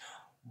each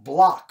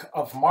block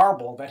of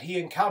marble that he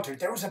encountered,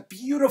 there was a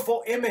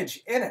beautiful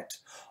image in it.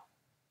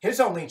 His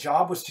only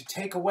job was to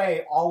take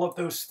away all of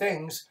those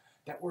things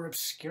that were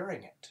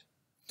obscuring it.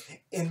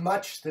 In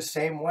much the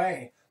same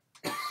way,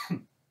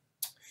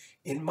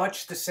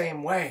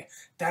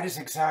 that is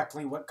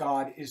exactly what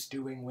God is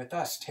doing with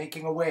us,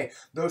 taking away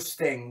those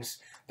things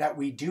that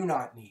we do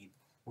not need.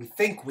 We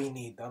think we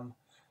need them,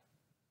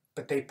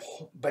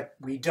 but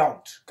we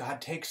don't.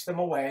 God takes them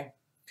away.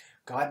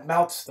 God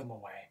melts them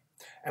away.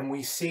 And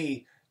we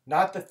see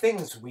not the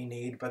things we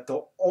need, but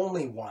the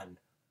only one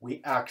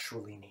we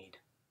actually need.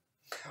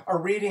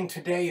 Our reading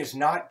today is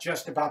not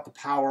just about the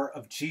power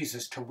of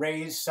Jesus to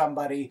raise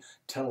somebody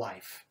to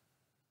life.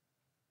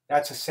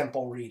 That's a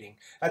simple reading.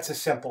 That's a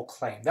simple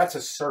claim. That's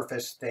a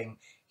surface thing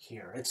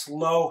here. It's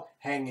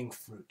low-hanging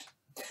fruit.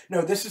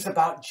 No, this is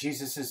about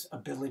Jesus'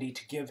 ability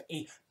to give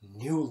a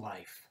new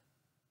life.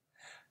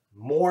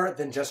 More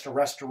than just a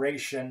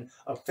restoration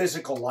of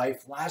physical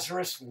life,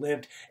 Lazarus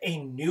lived a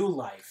new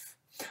life.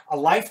 A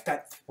life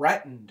that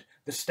threatened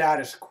the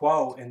status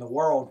quo in the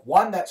world.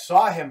 One that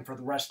saw him for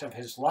the rest of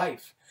his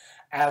life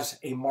as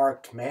a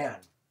marked man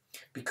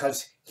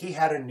because he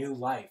had a new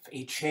life,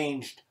 a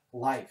changed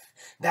life.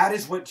 That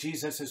is what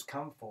Jesus has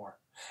come for.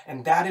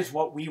 And that is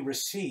what we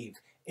receive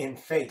in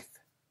faith,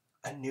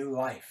 a new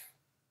life.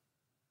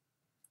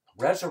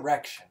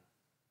 Resurrection.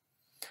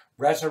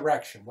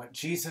 Resurrection, what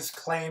Jesus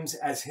claims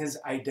as his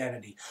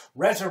identity.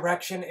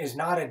 Resurrection is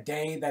not a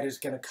day that is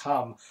going to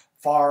come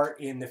far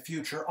in the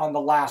future on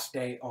the last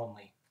day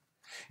only.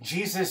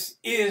 Jesus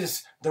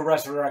is the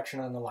resurrection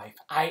and the life.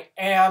 I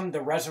am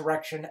the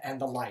resurrection and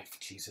the life,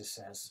 Jesus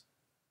says.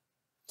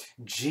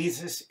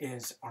 Jesus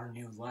is our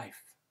new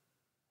life.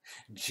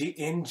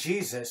 In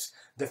Jesus,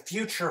 the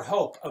future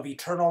hope of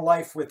eternal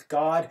life with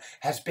God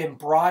has been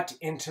brought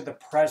into the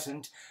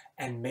present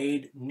and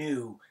made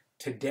new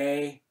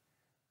today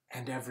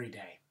and every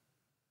day.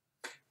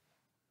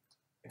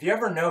 Have you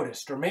ever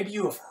noticed, or maybe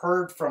you have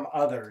heard from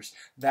others,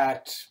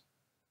 that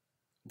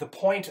the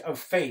point of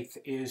faith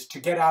is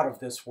to get out of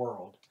this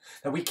world?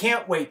 That we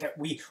can't wait, that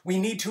we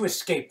need to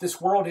escape.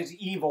 This world is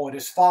evil, it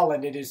is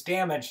fallen, it is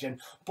damaged,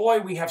 and boy,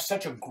 we have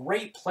such a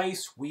great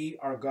place we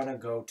are going to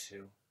go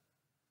to.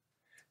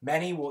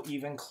 Many will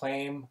even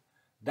claim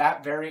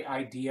that very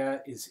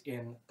idea is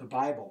in the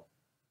Bible.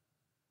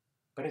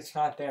 But it's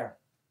not there.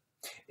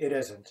 It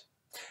isn't.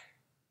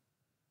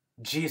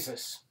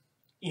 Jesus,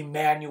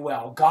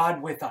 Emmanuel,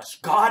 God with us.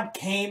 God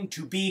came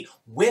to be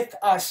with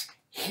us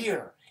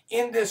here,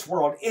 in this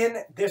world,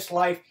 in this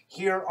life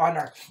here on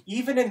earth.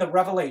 Even in the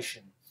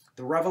revelation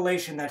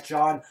that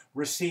John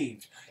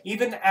received,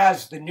 even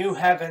as the new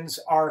heavens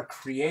are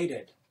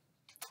created.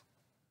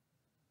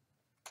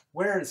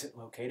 Where is it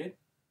located?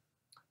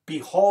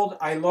 Behold,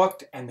 I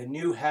looked, and the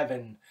new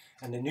heaven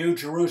and the new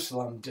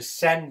Jerusalem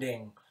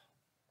descending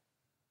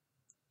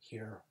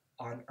here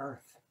on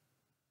earth.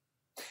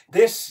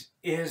 This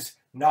is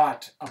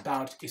not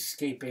about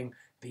escaping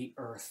the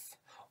earth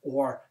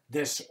or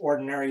this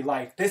ordinary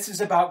life. This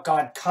is about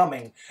God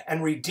coming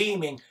and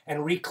redeeming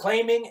and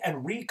reclaiming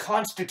and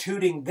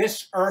reconstituting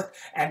this earth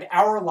and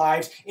our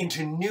lives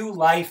into new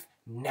life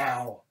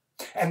now.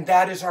 And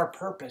that is our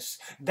purpose.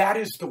 That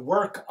is the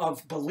work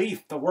of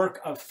belief, the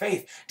work of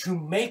faith, to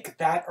make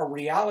that a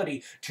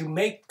reality, to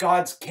make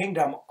God's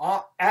kingdom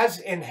as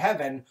in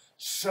heaven,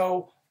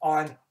 so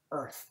on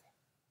earth.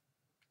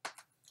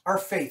 Our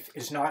faith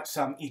is not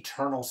some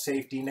eternal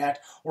safety net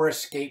or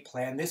escape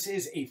plan. This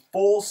is a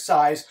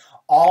full-size,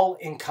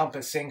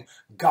 all-encompassing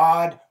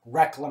God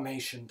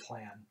reclamation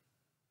plan.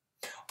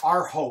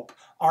 Our hope,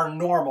 our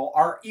normal,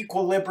 our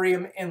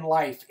equilibrium in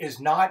life is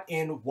not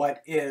in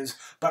what is,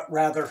 but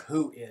rather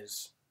who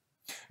is.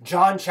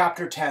 John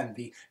chapter 10,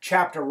 the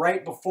chapter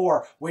right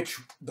before which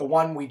the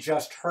one we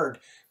just heard,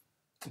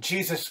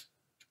 Jesus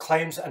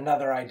claims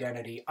another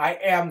identity. I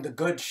am the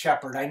good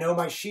shepherd. I know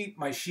my sheep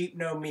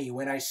know me.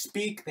 When I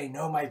speak, they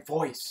know my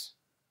voice.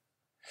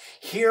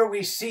 Here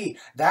we see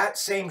that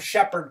same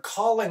shepherd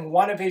calling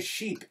one of his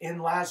sheep in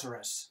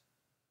Lazarus.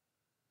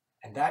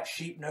 And that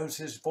sheep knows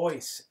his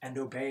voice and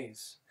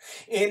obeys.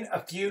 In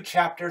a few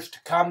chapters to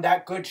come,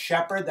 that good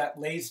shepherd that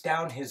lays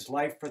down his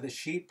life for the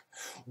sheep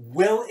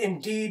will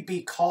indeed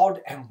be called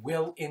and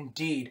will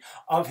indeed,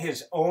 of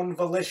his own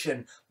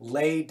volition,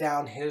 lay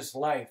down his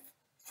life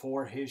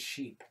for his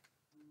sheep.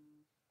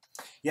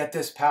 Yet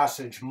this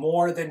passage,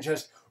 more than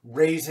just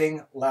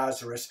raising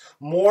Lazarus,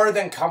 more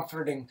than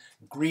comforting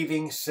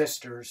grieving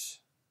sisters,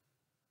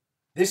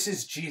 this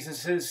is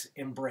Jesus'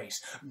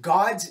 embrace,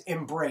 God's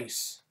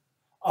embrace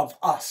of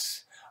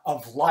us,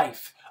 of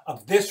life,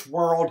 of this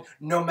world,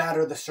 no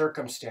matter the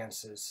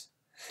circumstances.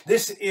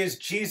 This is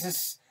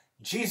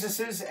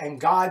Jesus's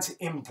and God's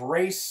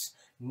embrace,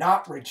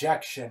 not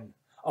rejection,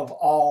 of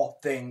all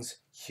things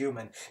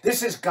human.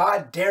 This is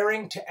God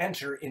daring to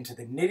enter into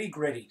the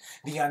nitty-gritty,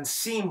 the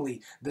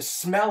unseemly, the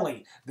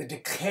smelly, the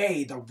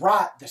decay, the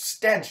rot, the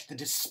stench, the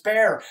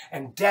despair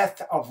and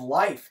death of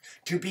life,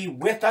 to be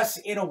with us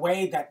in a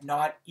way that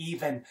not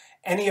even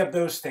any of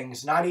those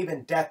things, not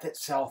even death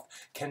itself,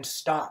 can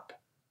stop.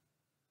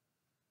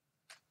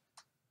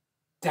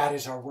 That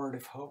is our word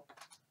of hope.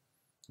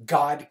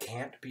 God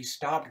can't be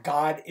stopped.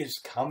 God is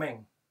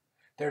coming.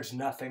 There's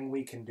nothing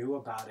we can do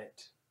about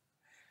it.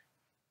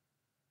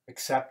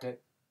 Accept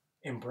it,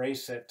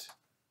 embrace it,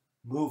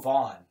 move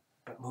on,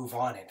 but move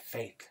on in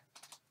faith.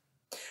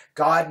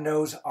 God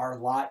knows our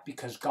lot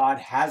because God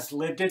has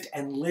lived it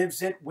and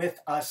lives it with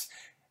us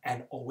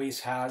and always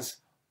has,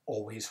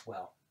 always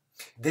will.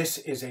 This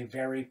is a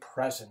very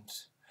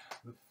present,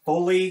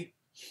 fully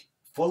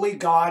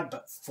God,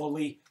 but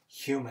fully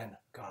human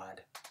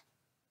God.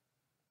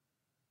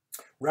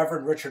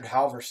 Reverend Richard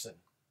Halverson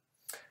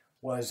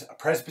was a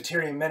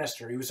Presbyterian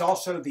minister. He was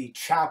also the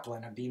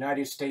chaplain of the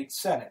United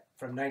States Senate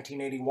from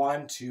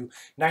 1981 to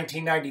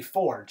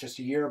 1994, just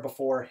a year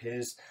before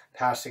his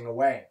passing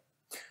away.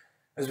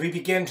 As we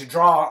begin to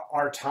draw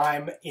our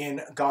time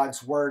in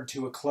God's Word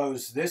to a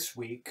close this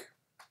week,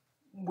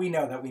 we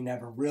know that we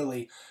never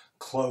really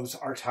close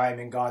our time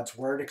in God's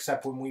Word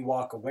except when we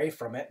walk away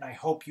from it, and I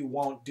hope you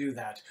won't do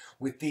that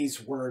with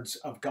these words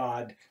of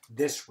God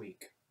this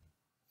week.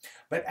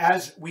 But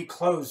as we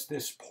close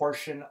this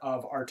portion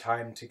of our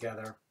time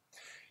together,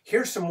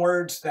 Here's some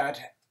words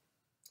that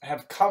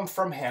have come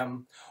from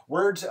him,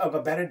 words of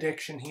a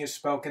benediction he has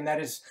spoken that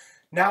has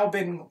now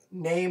been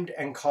named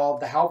and called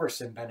the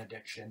Halverson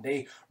benediction.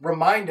 They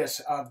remind us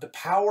of the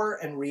power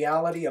and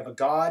reality of a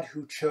God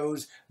who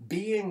chose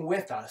being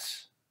with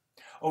us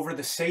over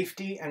the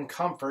safety and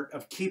comfort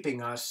of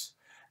keeping us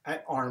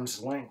at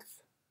arm's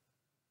length.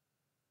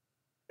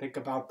 Think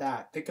about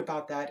that. Think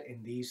about that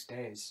in these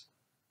days.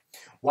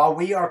 While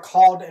we are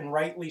called, and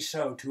rightly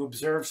so, to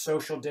observe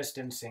social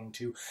distancing,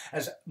 to,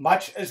 as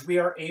much as we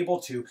are able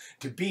to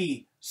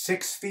be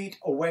 6 feet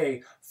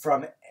away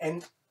from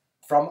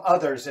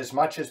others as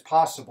much as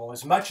possible,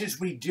 as much as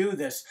we do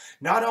this,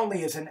 not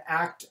only as an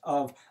act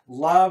of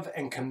love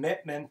and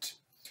commitment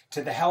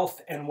to the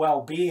health and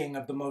well-being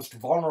of the most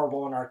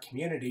vulnerable in our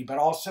community, but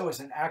also as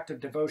an act of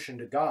devotion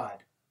to God.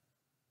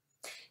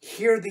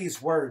 Hear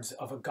these words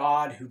of a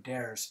God who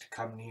dares to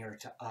come near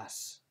to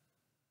us.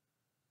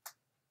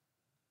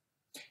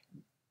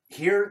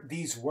 Hear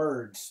these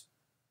words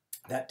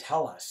that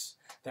tell us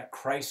that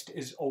Christ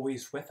is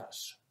always with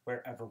us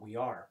wherever we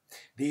are.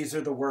 These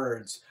are the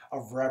words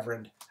of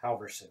Reverend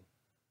Halverson.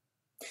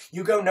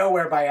 You go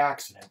nowhere by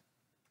accident.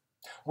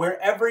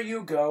 Wherever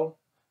you go,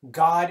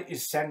 God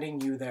is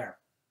sending you there.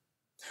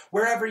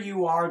 Wherever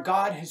you are,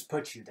 God has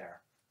put you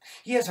there.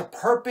 He has a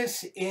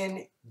purpose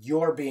in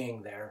your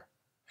being there.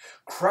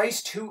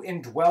 Christ who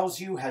indwells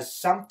you has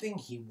something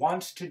he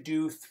wants to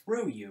do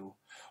through you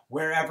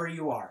wherever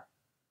you are.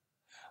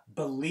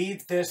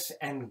 Believe this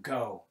and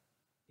go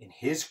in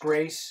his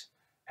grace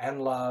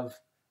and love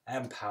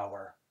and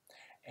power.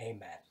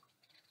 Amen.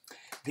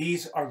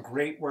 These are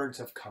great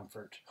words of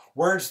comfort,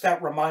 words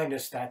that remind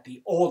us that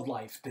the old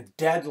life, the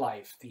dead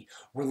life, the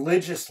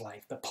religious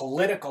life, the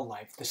political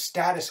life, the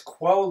status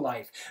quo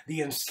life,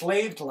 the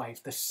enslaved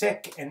life, the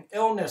sick and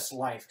illness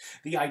life,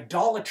 the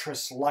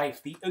idolatrous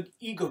life, the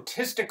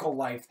egotistical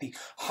life, the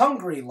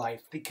hungry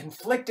life, the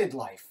conflicted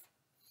life,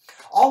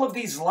 all of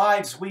these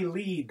lives we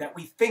lead that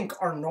we think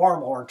are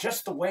normal or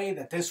just the way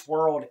that this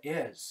world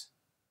is,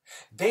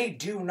 they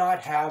do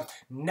not have,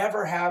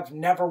 never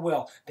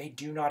will. They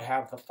do not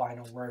have the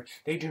final word.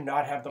 They do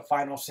not have the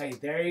final say.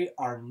 They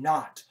are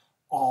not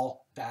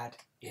all that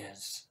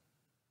is.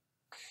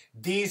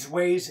 These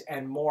ways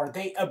and more,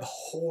 they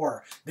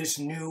abhor this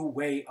new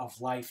way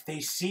of life. They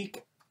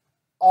seek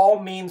all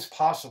means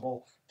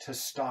possible to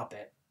stop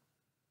it.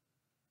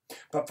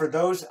 But for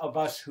those of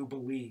us who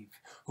believe,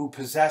 who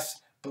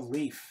possess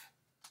belief,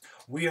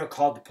 we are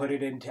called to put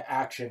it into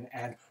action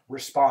and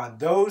respond.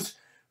 Those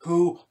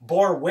who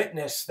bore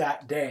witness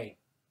that day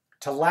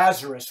to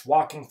Lazarus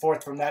walking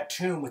forth from that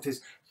tomb with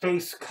his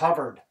face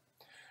covered,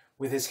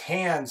 with his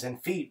hands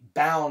and feet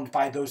bound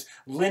by those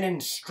linen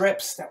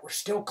strips that were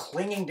still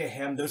clinging to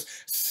him, those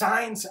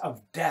signs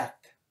of death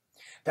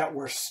that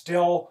were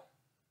still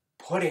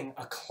putting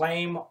a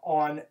claim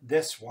on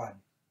this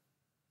one.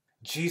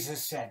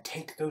 Jesus said,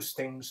 take those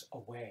things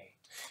away.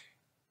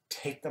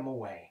 Take them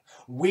away.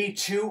 We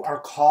too are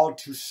called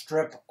to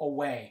strip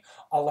away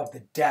all of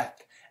the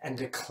death and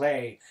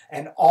decay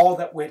and all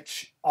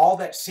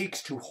that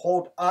seeks to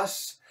hold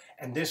us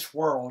and this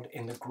world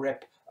in the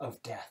grip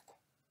of death.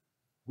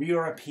 We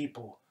are a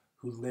people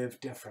who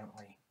live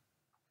differently.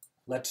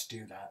 Let's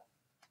do that.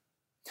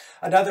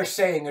 Another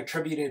saying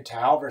attributed to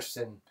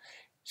Halverson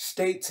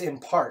states in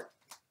part,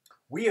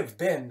 we have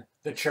been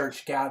the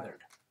church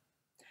gathered.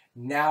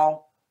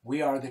 Now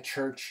we are the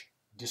church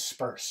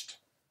dispersed.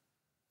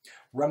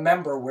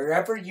 Remember,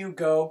 wherever you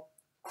go,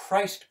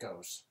 Christ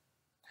goes.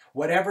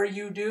 Whatever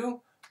you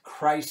do,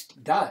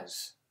 Christ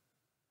does.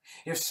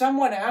 If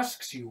someone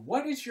asks you,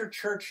 what is your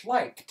church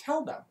like?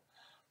 Tell them,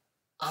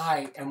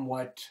 I am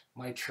what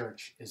my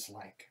church is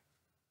like.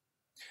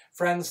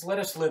 Friends, let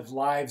us live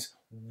lives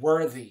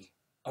worthy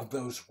of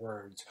those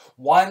words,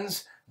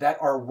 ones that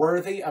are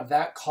worthy of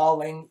that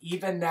calling,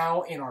 even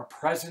now in our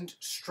present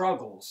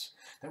struggles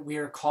that we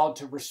are called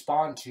to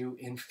respond to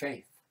in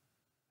faith.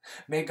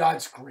 May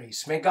God's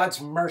grace, may God's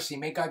mercy,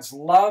 may God's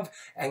love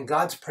and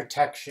God's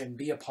protection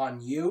be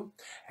upon you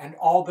and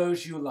all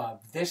those you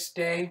love this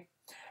day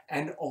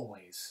and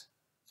always.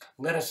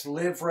 Let us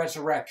live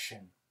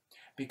resurrection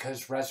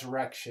because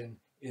resurrection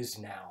is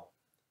now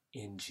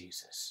in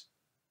Jesus.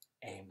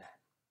 Amen.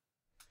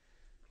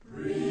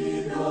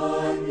 Breathe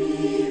on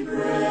me,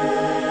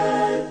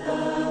 breath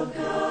of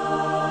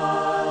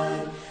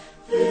God,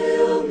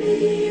 fill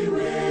me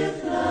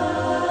with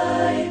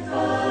life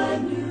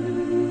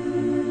anew,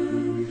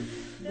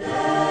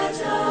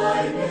 that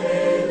I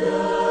may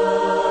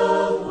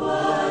love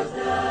what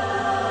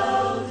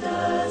thou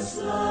dost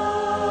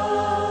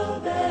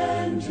love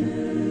and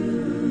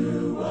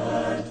do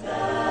what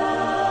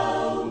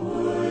thou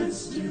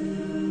wouldst do.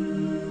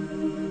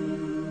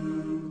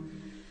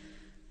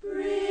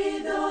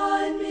 Breathe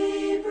on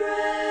me,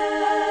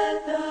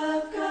 breath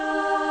of God.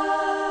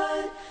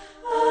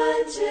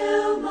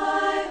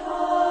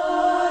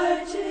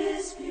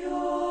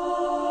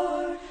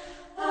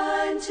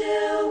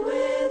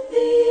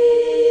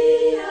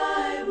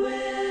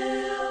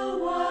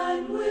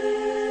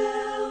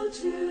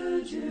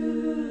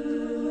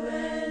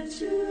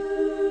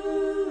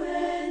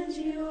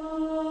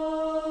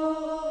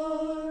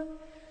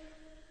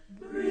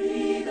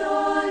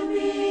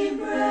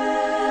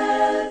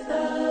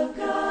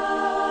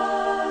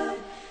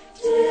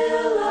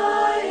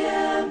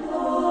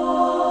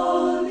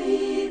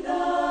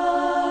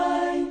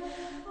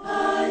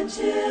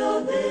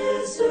 until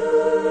this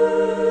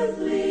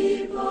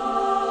earthly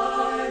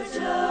part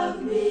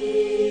of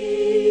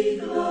me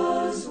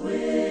glows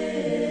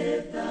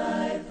with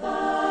thy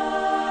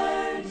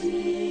fire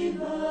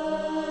divine.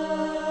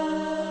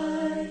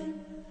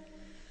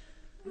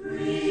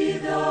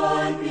 Breathe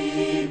on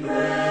me,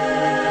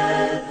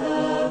 breath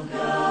of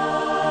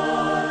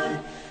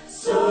God,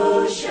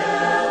 so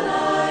shall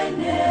I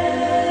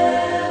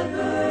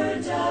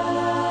never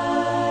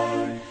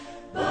die,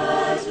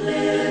 but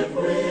live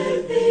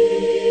with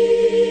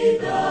thee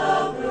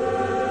the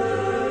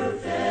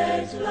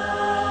perfect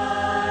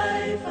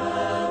life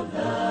of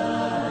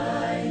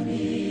thine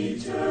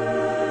eternity.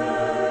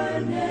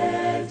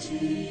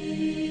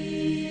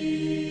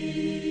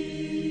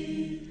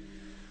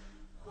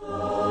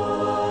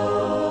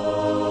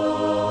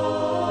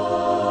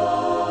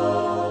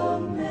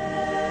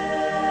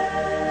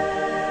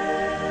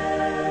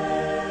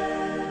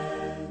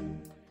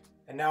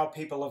 And now,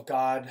 people of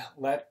God,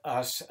 let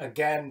us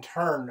again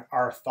turn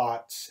our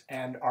thoughts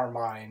and our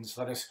minds.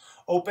 Let us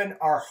open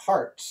our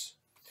hearts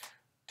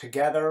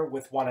together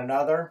with one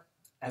another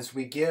as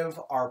we give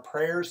our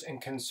prayers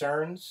and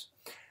concerns,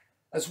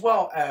 as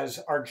well as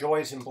our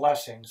joys and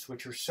blessings,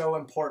 which are so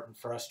important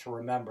for us to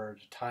remember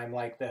at a time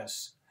like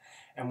this.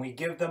 And we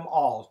give them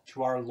all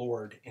to our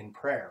Lord in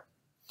prayer.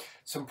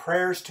 Some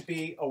prayers to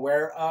be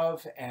aware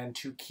of and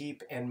to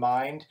keep in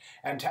mind,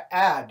 and to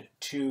add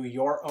to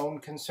your own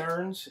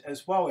concerns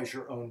as well as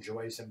your own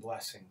joys and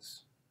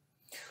blessings.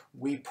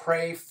 We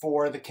pray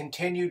for the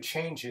continued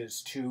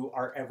changes to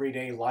our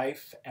everyday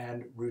life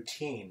and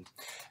routine,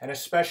 and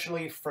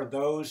especially for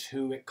those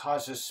who it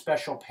causes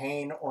special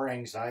pain or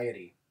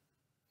anxiety.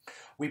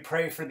 We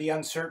pray for the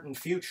uncertain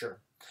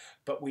future,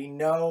 but we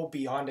know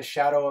beyond a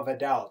shadow of a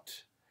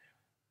doubt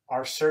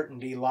our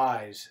certainty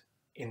lies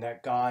in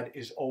that God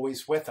is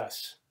always with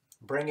us,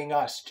 bringing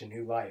us to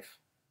new life.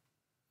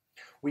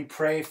 We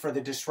pray for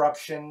the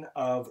disruption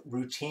of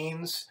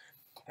routines,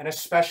 and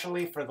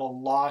especially for the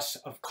loss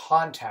of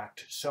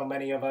contact so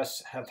many of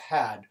us have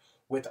had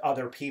with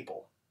other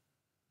people.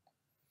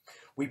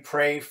 We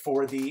pray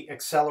for the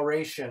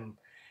acceleration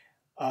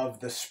of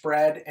the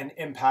spread and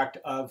impact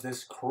of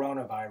this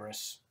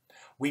coronavirus.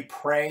 We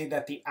pray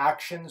that the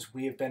actions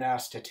we have been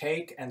asked to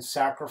take and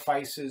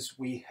sacrifices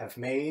we have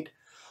made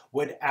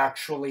would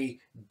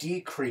actually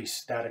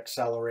decrease that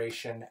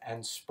acceleration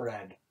and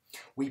spread.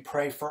 We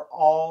pray for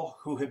all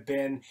who have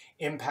been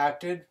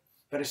impacted,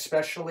 but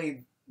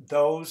especially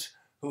those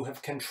who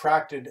have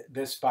contracted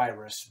this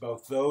virus,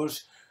 both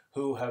those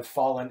who have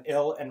fallen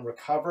ill and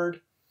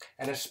recovered,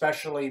 and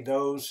especially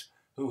those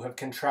who have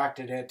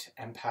contracted it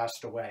and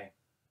passed away.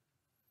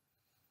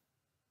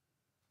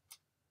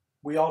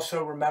 We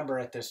also remember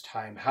at this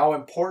time how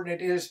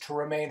important it is to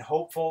remain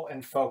hopeful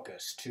and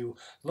focused, to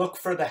look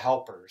for the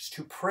helpers,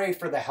 to pray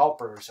for the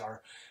helpers,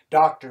 our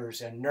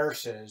doctors and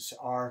nurses,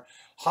 our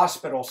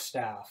hospital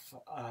staff,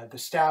 the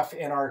staff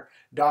in our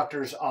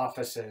doctors'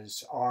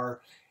 offices,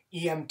 our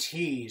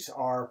EMTs,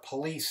 our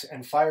police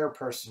and fire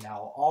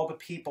personnel, all the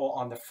people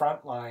on the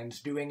front lines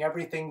doing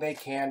everything they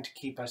can to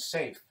keep us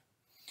safe.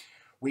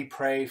 We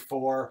pray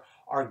for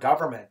our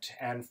government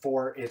and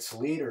for its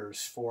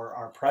leaders, for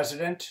our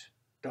president,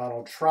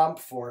 Donald Trump,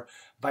 for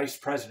Vice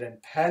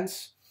President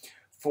Pence,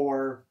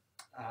 for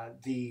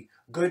the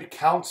good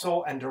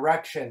counsel and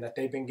direction that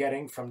they've been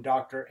getting from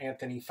Dr.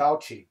 Anthony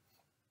Fauci,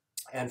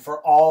 and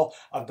for all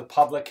of the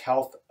public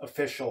health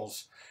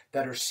officials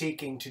that are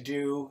seeking to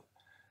do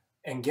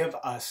and give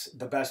us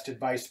the best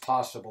advice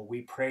possible.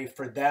 We pray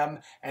for them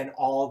and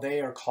all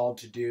they are called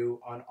to do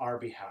on our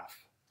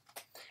behalf.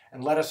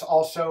 And let us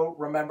also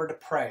remember to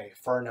pray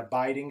for an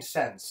abiding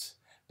sense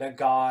that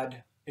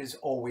God is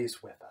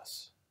always with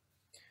us.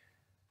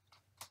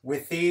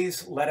 With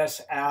these, let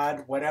us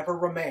add whatever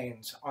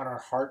remains on our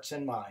hearts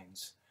and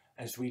minds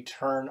as we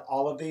turn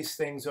all of these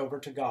things over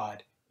to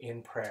God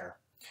in prayer.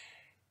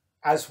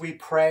 As we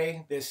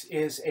pray, this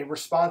is a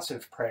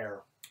responsive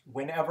prayer.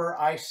 Whenever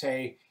I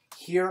say,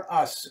 "Hear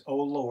us, O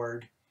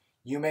Lord,"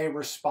 you may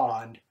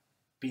respond,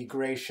 "Be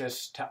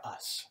gracious to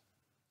us."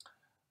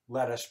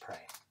 Let us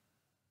pray.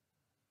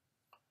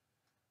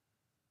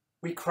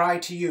 We cry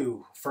to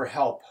you for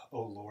help,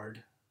 O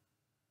Lord.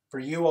 For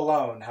you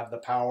alone have the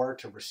power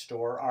to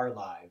restore our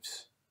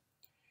lives.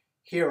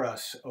 Hear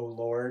us, O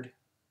Lord.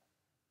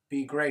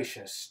 Be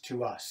gracious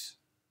to us.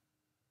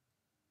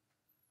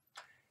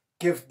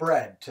 Give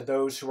bread to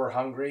those who are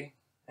hungry,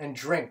 and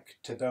drink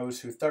to those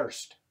who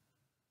thirst.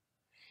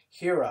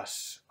 Hear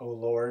us, O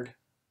Lord.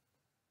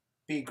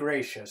 Be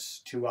gracious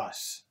to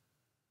us.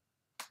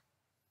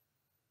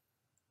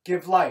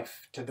 Give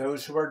life to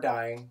those who are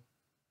dying,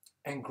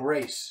 and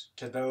grace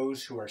to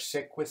those who are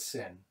sick with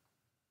sin.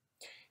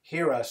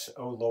 Hear us,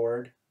 O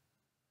Lord.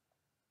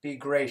 Be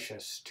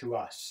gracious to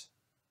us.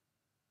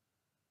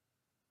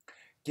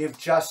 Give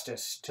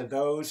justice to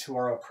those who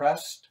are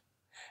oppressed,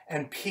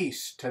 and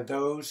peace to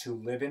those who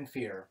live in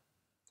fear.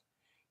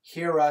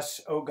 Hear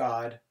us, O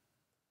God.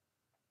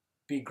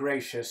 Be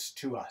gracious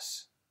to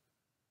us.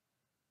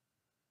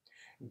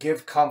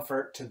 Give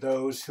comfort to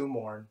those who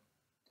mourn,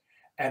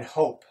 and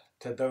hope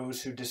to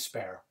those who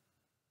despair.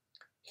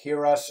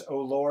 Hear us, O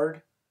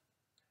Lord.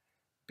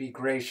 Be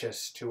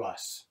gracious to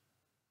us.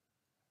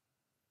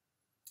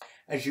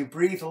 As you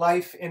breathe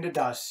life into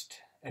dust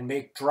and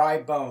make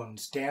dry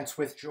bones dance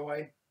with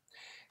joy,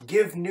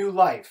 give new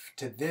life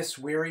to this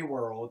weary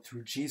world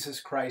through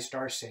Jesus Christ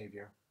our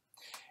Savior,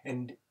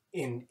 and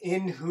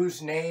in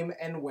whose name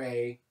and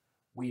way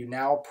we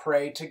now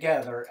pray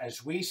together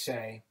as we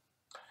say,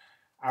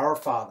 Our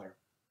Father,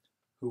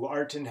 who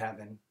art in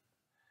heaven,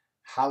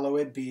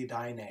 hallowed be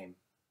thy name.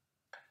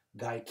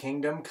 Thy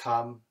kingdom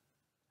come,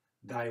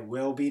 thy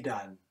will be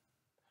done,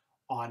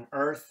 on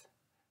earth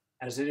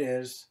as it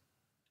is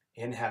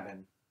in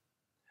heaven.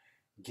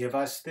 Give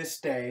us this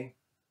day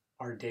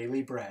our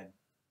daily bread,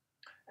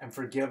 and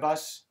forgive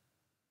us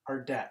our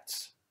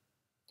debts,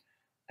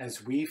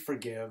 as we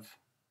forgive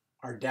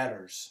our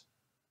debtors.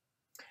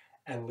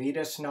 And lead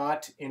us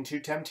not into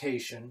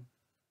temptation,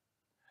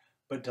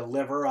 but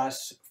deliver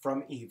us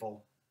from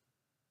evil.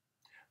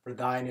 For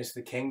thine is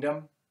the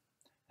kingdom,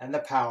 and the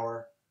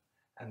power,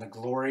 and the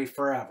glory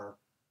forever.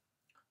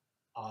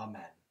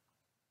 Amen.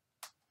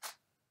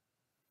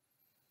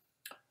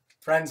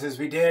 Friends, as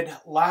we did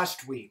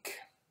last week,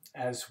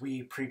 as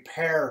we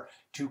prepare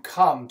to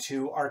come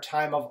to our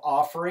time of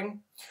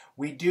offering,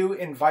 we do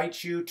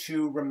invite you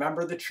to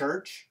remember the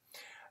church,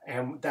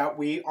 and that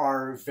we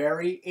are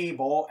very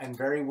able and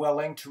very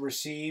willing to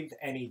receive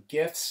any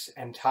gifts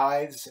and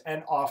tithes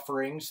and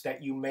offerings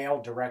that you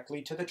mail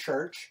directly to the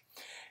church.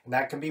 And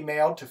that can be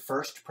mailed to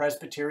First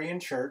Presbyterian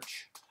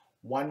Church,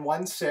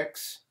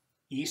 116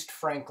 East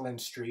Franklin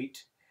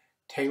Street,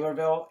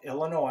 Taylorville,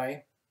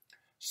 Illinois,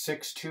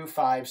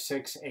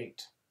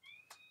 62568.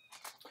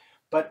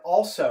 But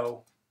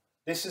also,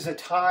 this is a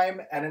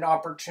time and an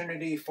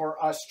opportunity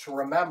for us to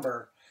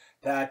remember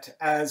that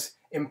as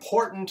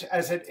important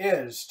as it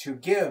is to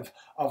give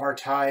of our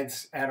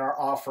tithes and our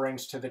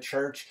offerings to the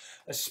church,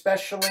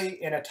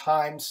 especially in a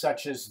time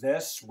such as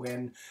this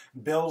when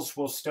bills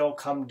will still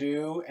come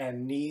due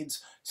and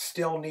needs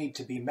still need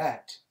to be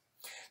met,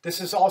 this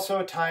is also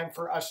a time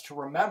for us to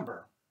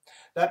remember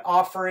that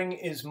offering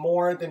is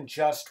more than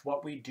just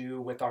what we do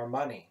with our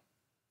money.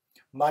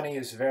 Money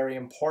is very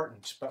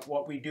important, but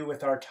what we do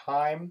with our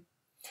time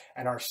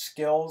and our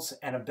skills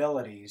and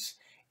abilities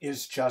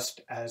is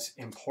just as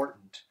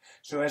important.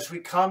 So as we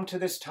come to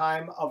this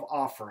time of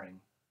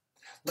offering,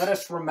 let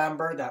us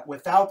remember that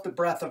without the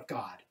breath of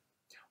God,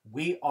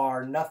 we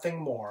are nothing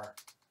more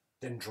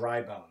than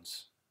dry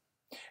bones.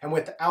 And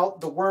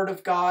without the word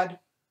of God,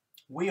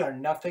 we are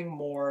nothing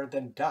more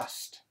than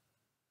dust.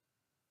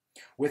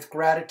 With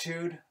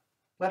gratitude,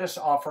 let us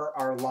offer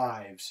our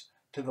lives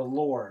to the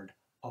Lord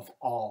of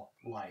all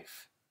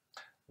life.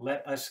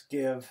 Let us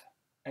give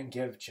and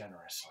give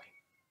generously.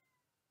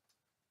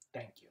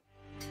 Thank you.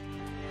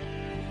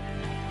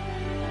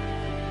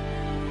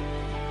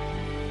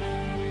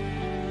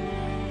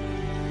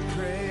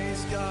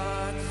 Praise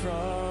God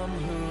from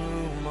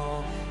whom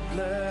all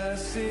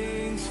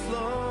blessings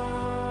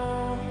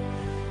flow.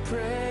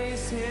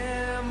 Praise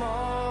Him,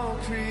 all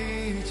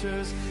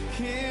creatures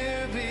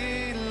here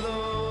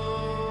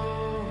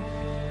below.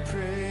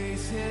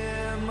 Praise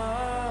Him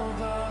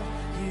above,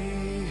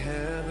 ye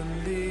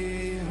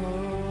heavenly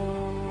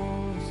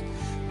hosts.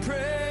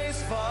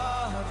 Praise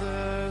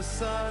Father,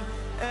 Son,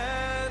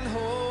 and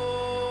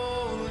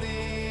Holy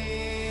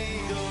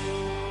Ghost.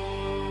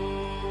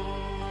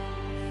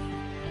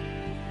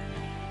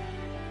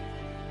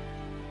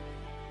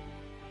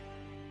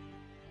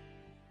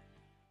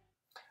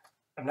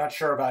 I'm not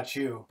sure about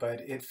you,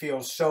 but it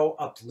feels so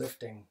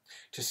uplifting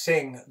to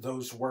sing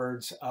those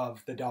words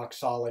of the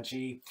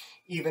doxology.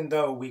 Even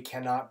though we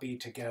cannot be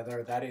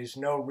together, that is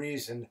no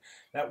reason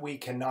that we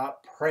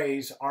cannot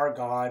praise our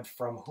God,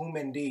 from whom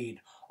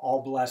indeed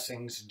all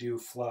blessings do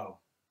flow.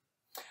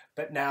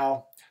 But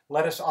now,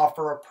 let us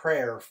offer a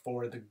prayer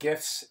for the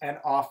gifts and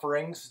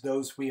offerings,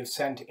 those we have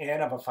sent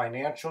in of a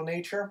financial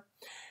nature,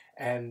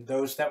 and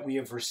those that we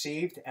have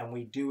received, and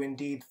we do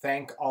indeed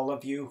thank all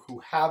of you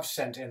who have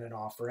sent in an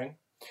offering,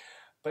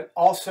 but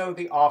also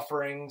the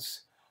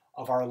offerings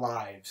of our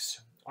lives,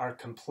 our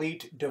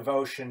complete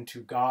devotion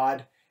to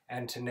God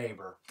and to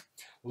neighbor.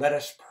 Let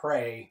us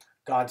pray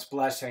God's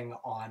blessing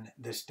on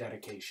this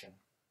dedication.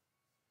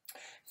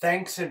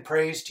 Thanks and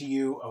praise to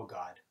you, O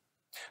God.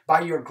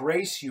 By your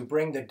grace you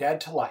bring the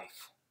dead to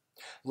life.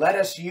 Let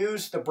us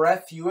use the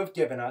breath you have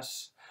given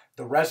us,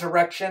 the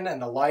resurrection and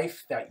the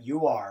life that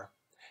you are,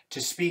 to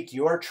speak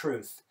your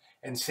truth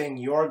and sing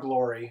your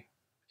glory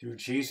through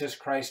Jesus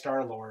Christ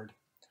our Lord.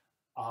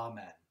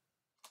 Amen.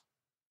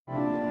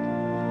 Oh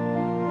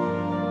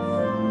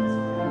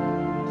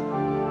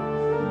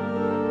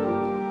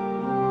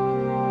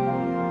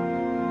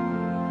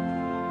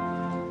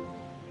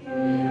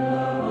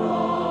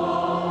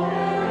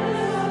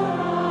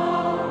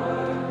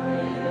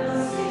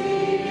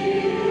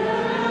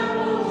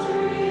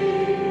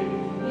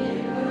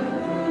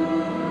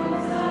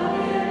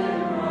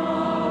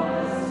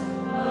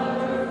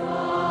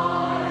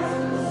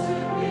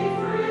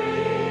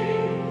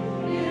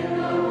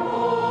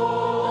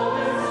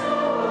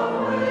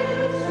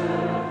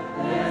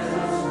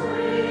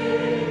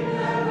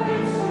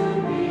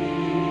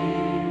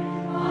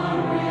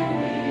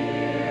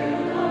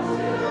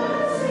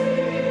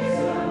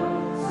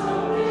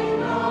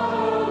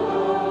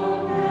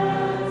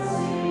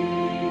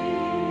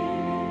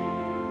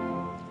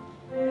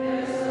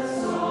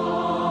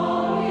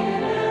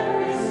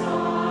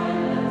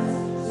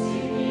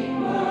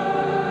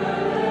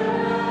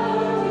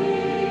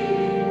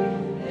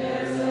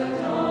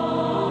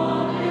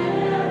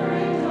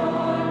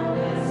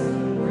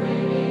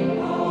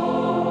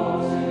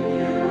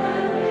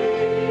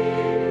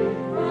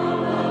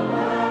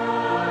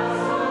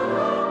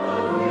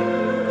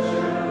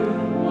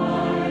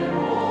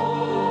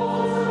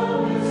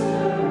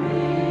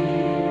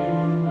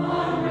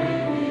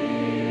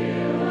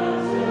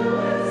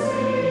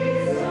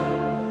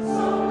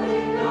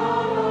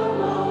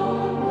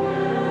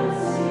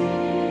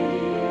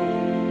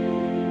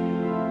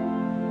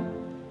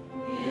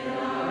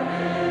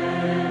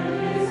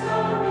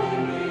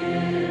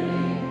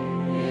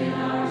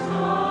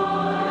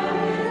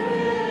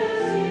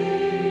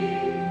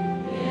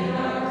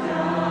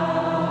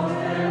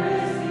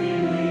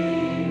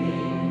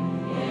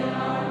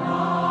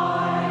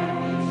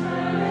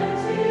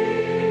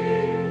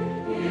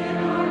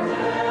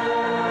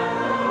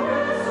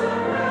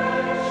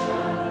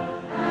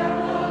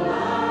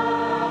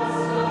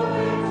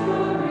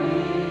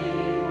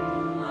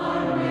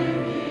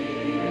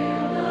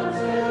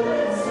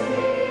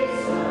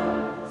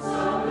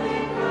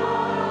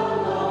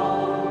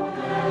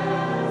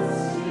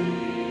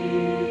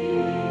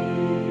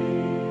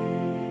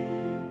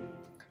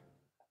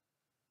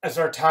As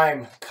our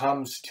time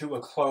comes to a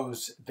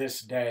close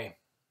this day,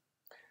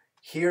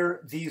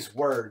 hear these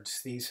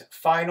words, these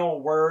final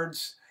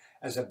words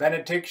as a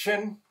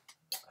benediction,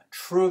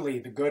 truly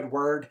the good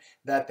word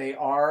that they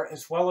are,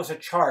 as well as a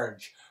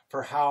charge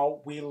for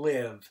how we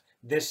live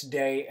this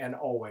day and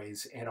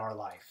always in our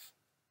life.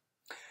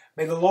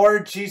 May the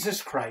Lord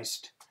Jesus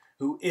Christ,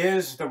 who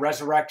is the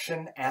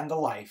resurrection and the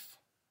life,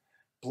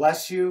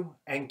 bless you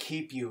and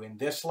keep you in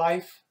this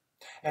life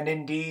and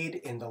indeed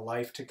in the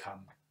life to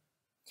come.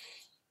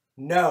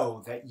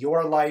 Know that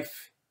your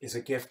life is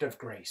a gift of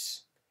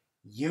grace.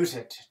 Use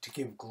it to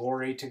give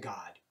glory to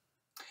God.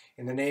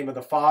 In the name of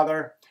the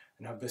Father,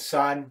 and of the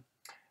Son,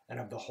 and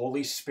of the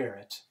Holy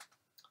Spirit.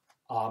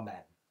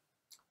 Amen.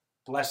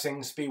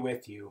 Blessings be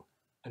with you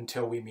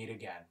until we meet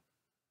again.